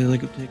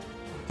 like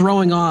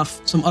throwing off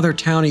some other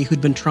townie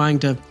who'd been trying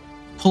to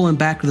pull him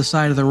back to the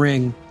side of the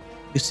ring.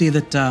 You see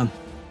that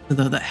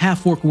the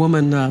half-orc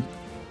woman,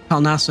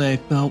 Kalnase,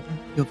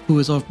 who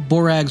is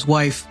Borag's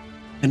wife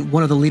and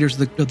one of the leaders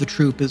of the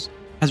troop, has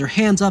her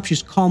hands up.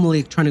 She's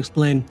calmly trying to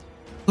explain,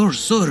 "Oh,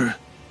 sir,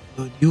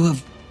 you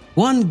have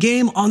won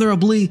game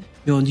honorably.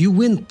 And you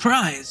win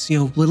prize.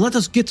 Let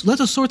us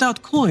sort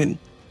out coin."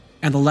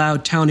 And the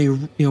loud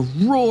townie,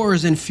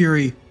 roars in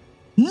fury.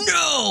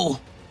 "No,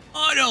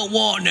 I don't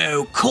want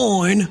no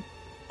coin.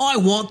 I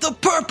want the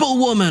purple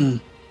woman."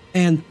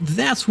 And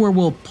that's where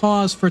we'll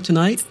pause for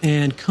tonight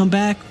and come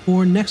back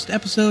for next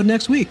episode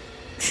next week.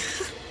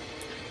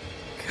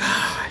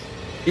 God,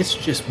 it's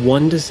just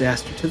one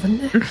disaster to the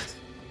next.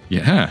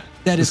 Yeah.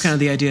 That is kind of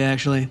the idea,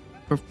 actually,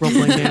 for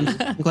role-playing games.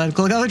 I'm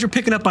glad you're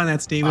picking up on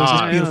that, Steve. It was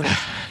just beautiful.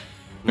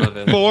 Love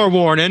it.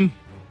 Forewarning.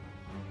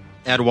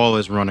 Adwall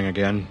is running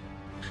again.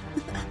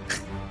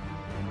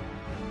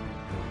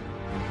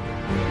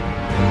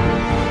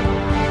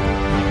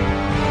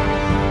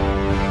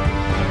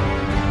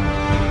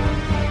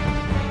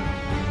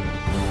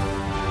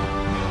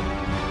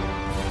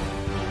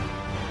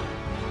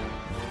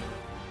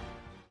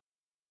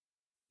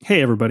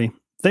 Hey everybody,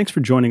 thanks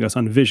for joining us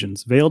on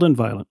Visions, Veiled and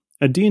Violent,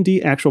 a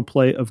D&D actual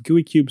play of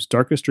Gooey Cube's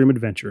Darkest Dream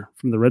adventure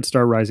from the Red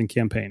Star Rising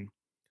campaign.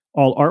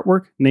 All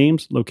artwork,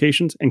 names,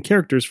 locations, and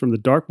characters from the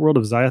dark world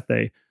of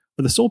Xayathay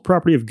are the sole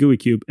property of Gooey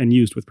Cube and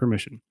used with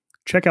permission.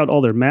 Check out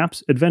all their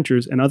maps,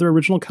 adventures, and other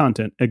original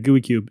content at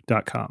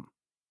gooeycube.com.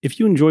 If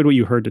you enjoyed what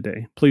you heard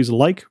today, please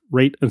like,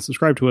 rate, and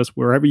subscribe to us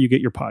wherever you get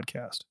your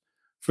podcast.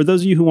 For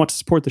those of you who want to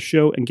support the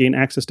show and gain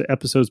access to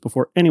episodes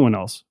before anyone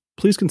else,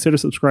 please consider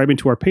subscribing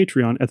to our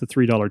Patreon at the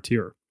 $3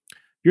 tier.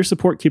 Your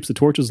support keeps the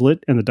torches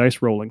lit and the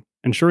dice rolling,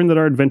 ensuring that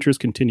our adventures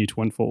continue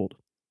to unfold.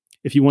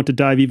 If you want to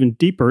dive even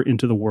deeper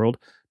into the world,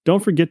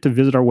 don't forget to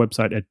visit our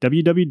website at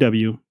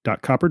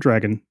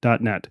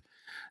www.copperdragon.net.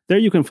 There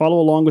you can follow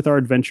along with our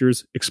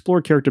adventures,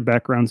 explore character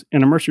backgrounds,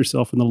 and immerse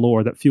yourself in the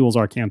lore that fuels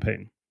our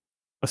campaign.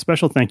 A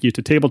special thank you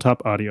to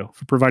Tabletop Audio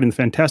for providing the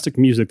fantastic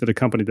music that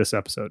accompanied this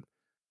episode.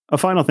 A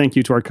final thank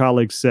you to our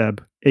colleague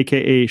Seb,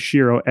 aka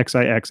Shiro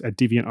XIX at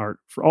DeviantArt,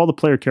 for all the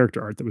player character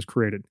art that was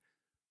created.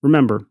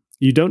 Remember,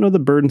 you don't know the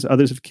burdens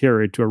others have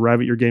carried to arrive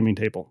at your gaming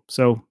table,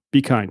 so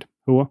be kind.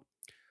 Hua.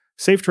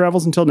 Safe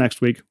travels until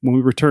next week when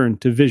we return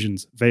to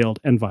Visions, Veiled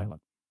and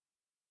Violent.